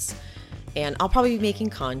balance. And I'll probably be making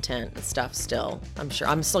content and stuff still. I'm sure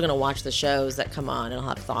I'm still going to watch the shows that come on and I'll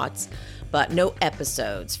have thoughts, but no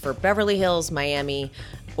episodes for Beverly Hills, Miami,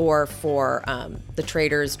 or for the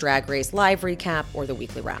Traders Drag Race live recap or the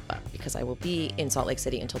weekly wrap-up, because I will be in Salt Lake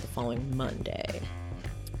City until the following Monday.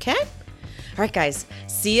 Okay? All right, guys.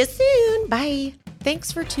 See you soon. Bye.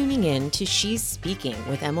 Thanks for tuning in to She's Speaking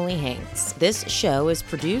with Emily Hanks. This show is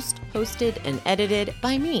produced, hosted, and edited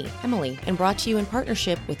by me, Emily, and brought to you in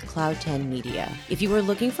partnership with Cloud 10 Media. If you are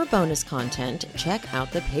looking for bonus content, check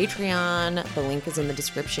out the Patreon. The link is in the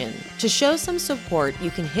description. To show some support,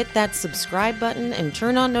 you can hit that subscribe button and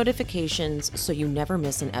turn on notifications so you never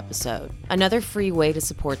miss an episode. Another free way to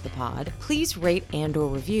support the pod, please rate and/or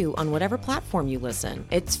review on whatever platform you listen.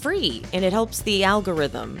 It's free, and it helps the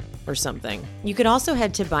algorithm or something. You could also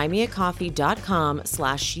head to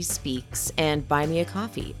buymeacoffee.com/shespeaks and buy me a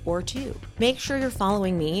coffee or two. Make sure you're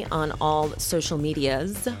following me on all social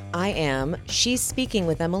medias. I am She's Speaking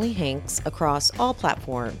with Emily Hanks across all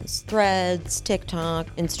platforms: Threads, TikTok,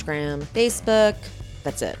 Instagram, Facebook.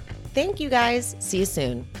 That's it. Thank you guys. See you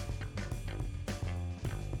soon.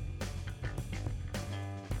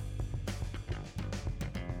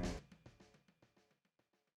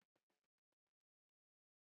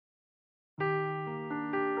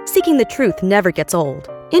 Seeking the truth never gets old.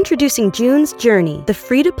 Introducing June's Journey, the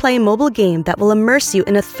free-to-play mobile game that will immerse you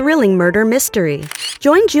in a thrilling murder mystery.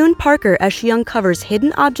 Join June Parker as she uncovers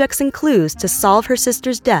hidden objects and clues to solve her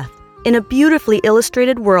sister's death in a beautifully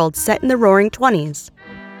illustrated world set in the Roaring '20s.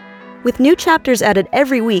 With new chapters added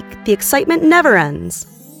every week, the excitement never ends.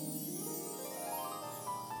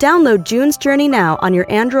 Download June's Journey now on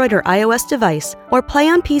your Android or iOS device, or play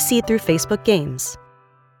on PC through Facebook Games.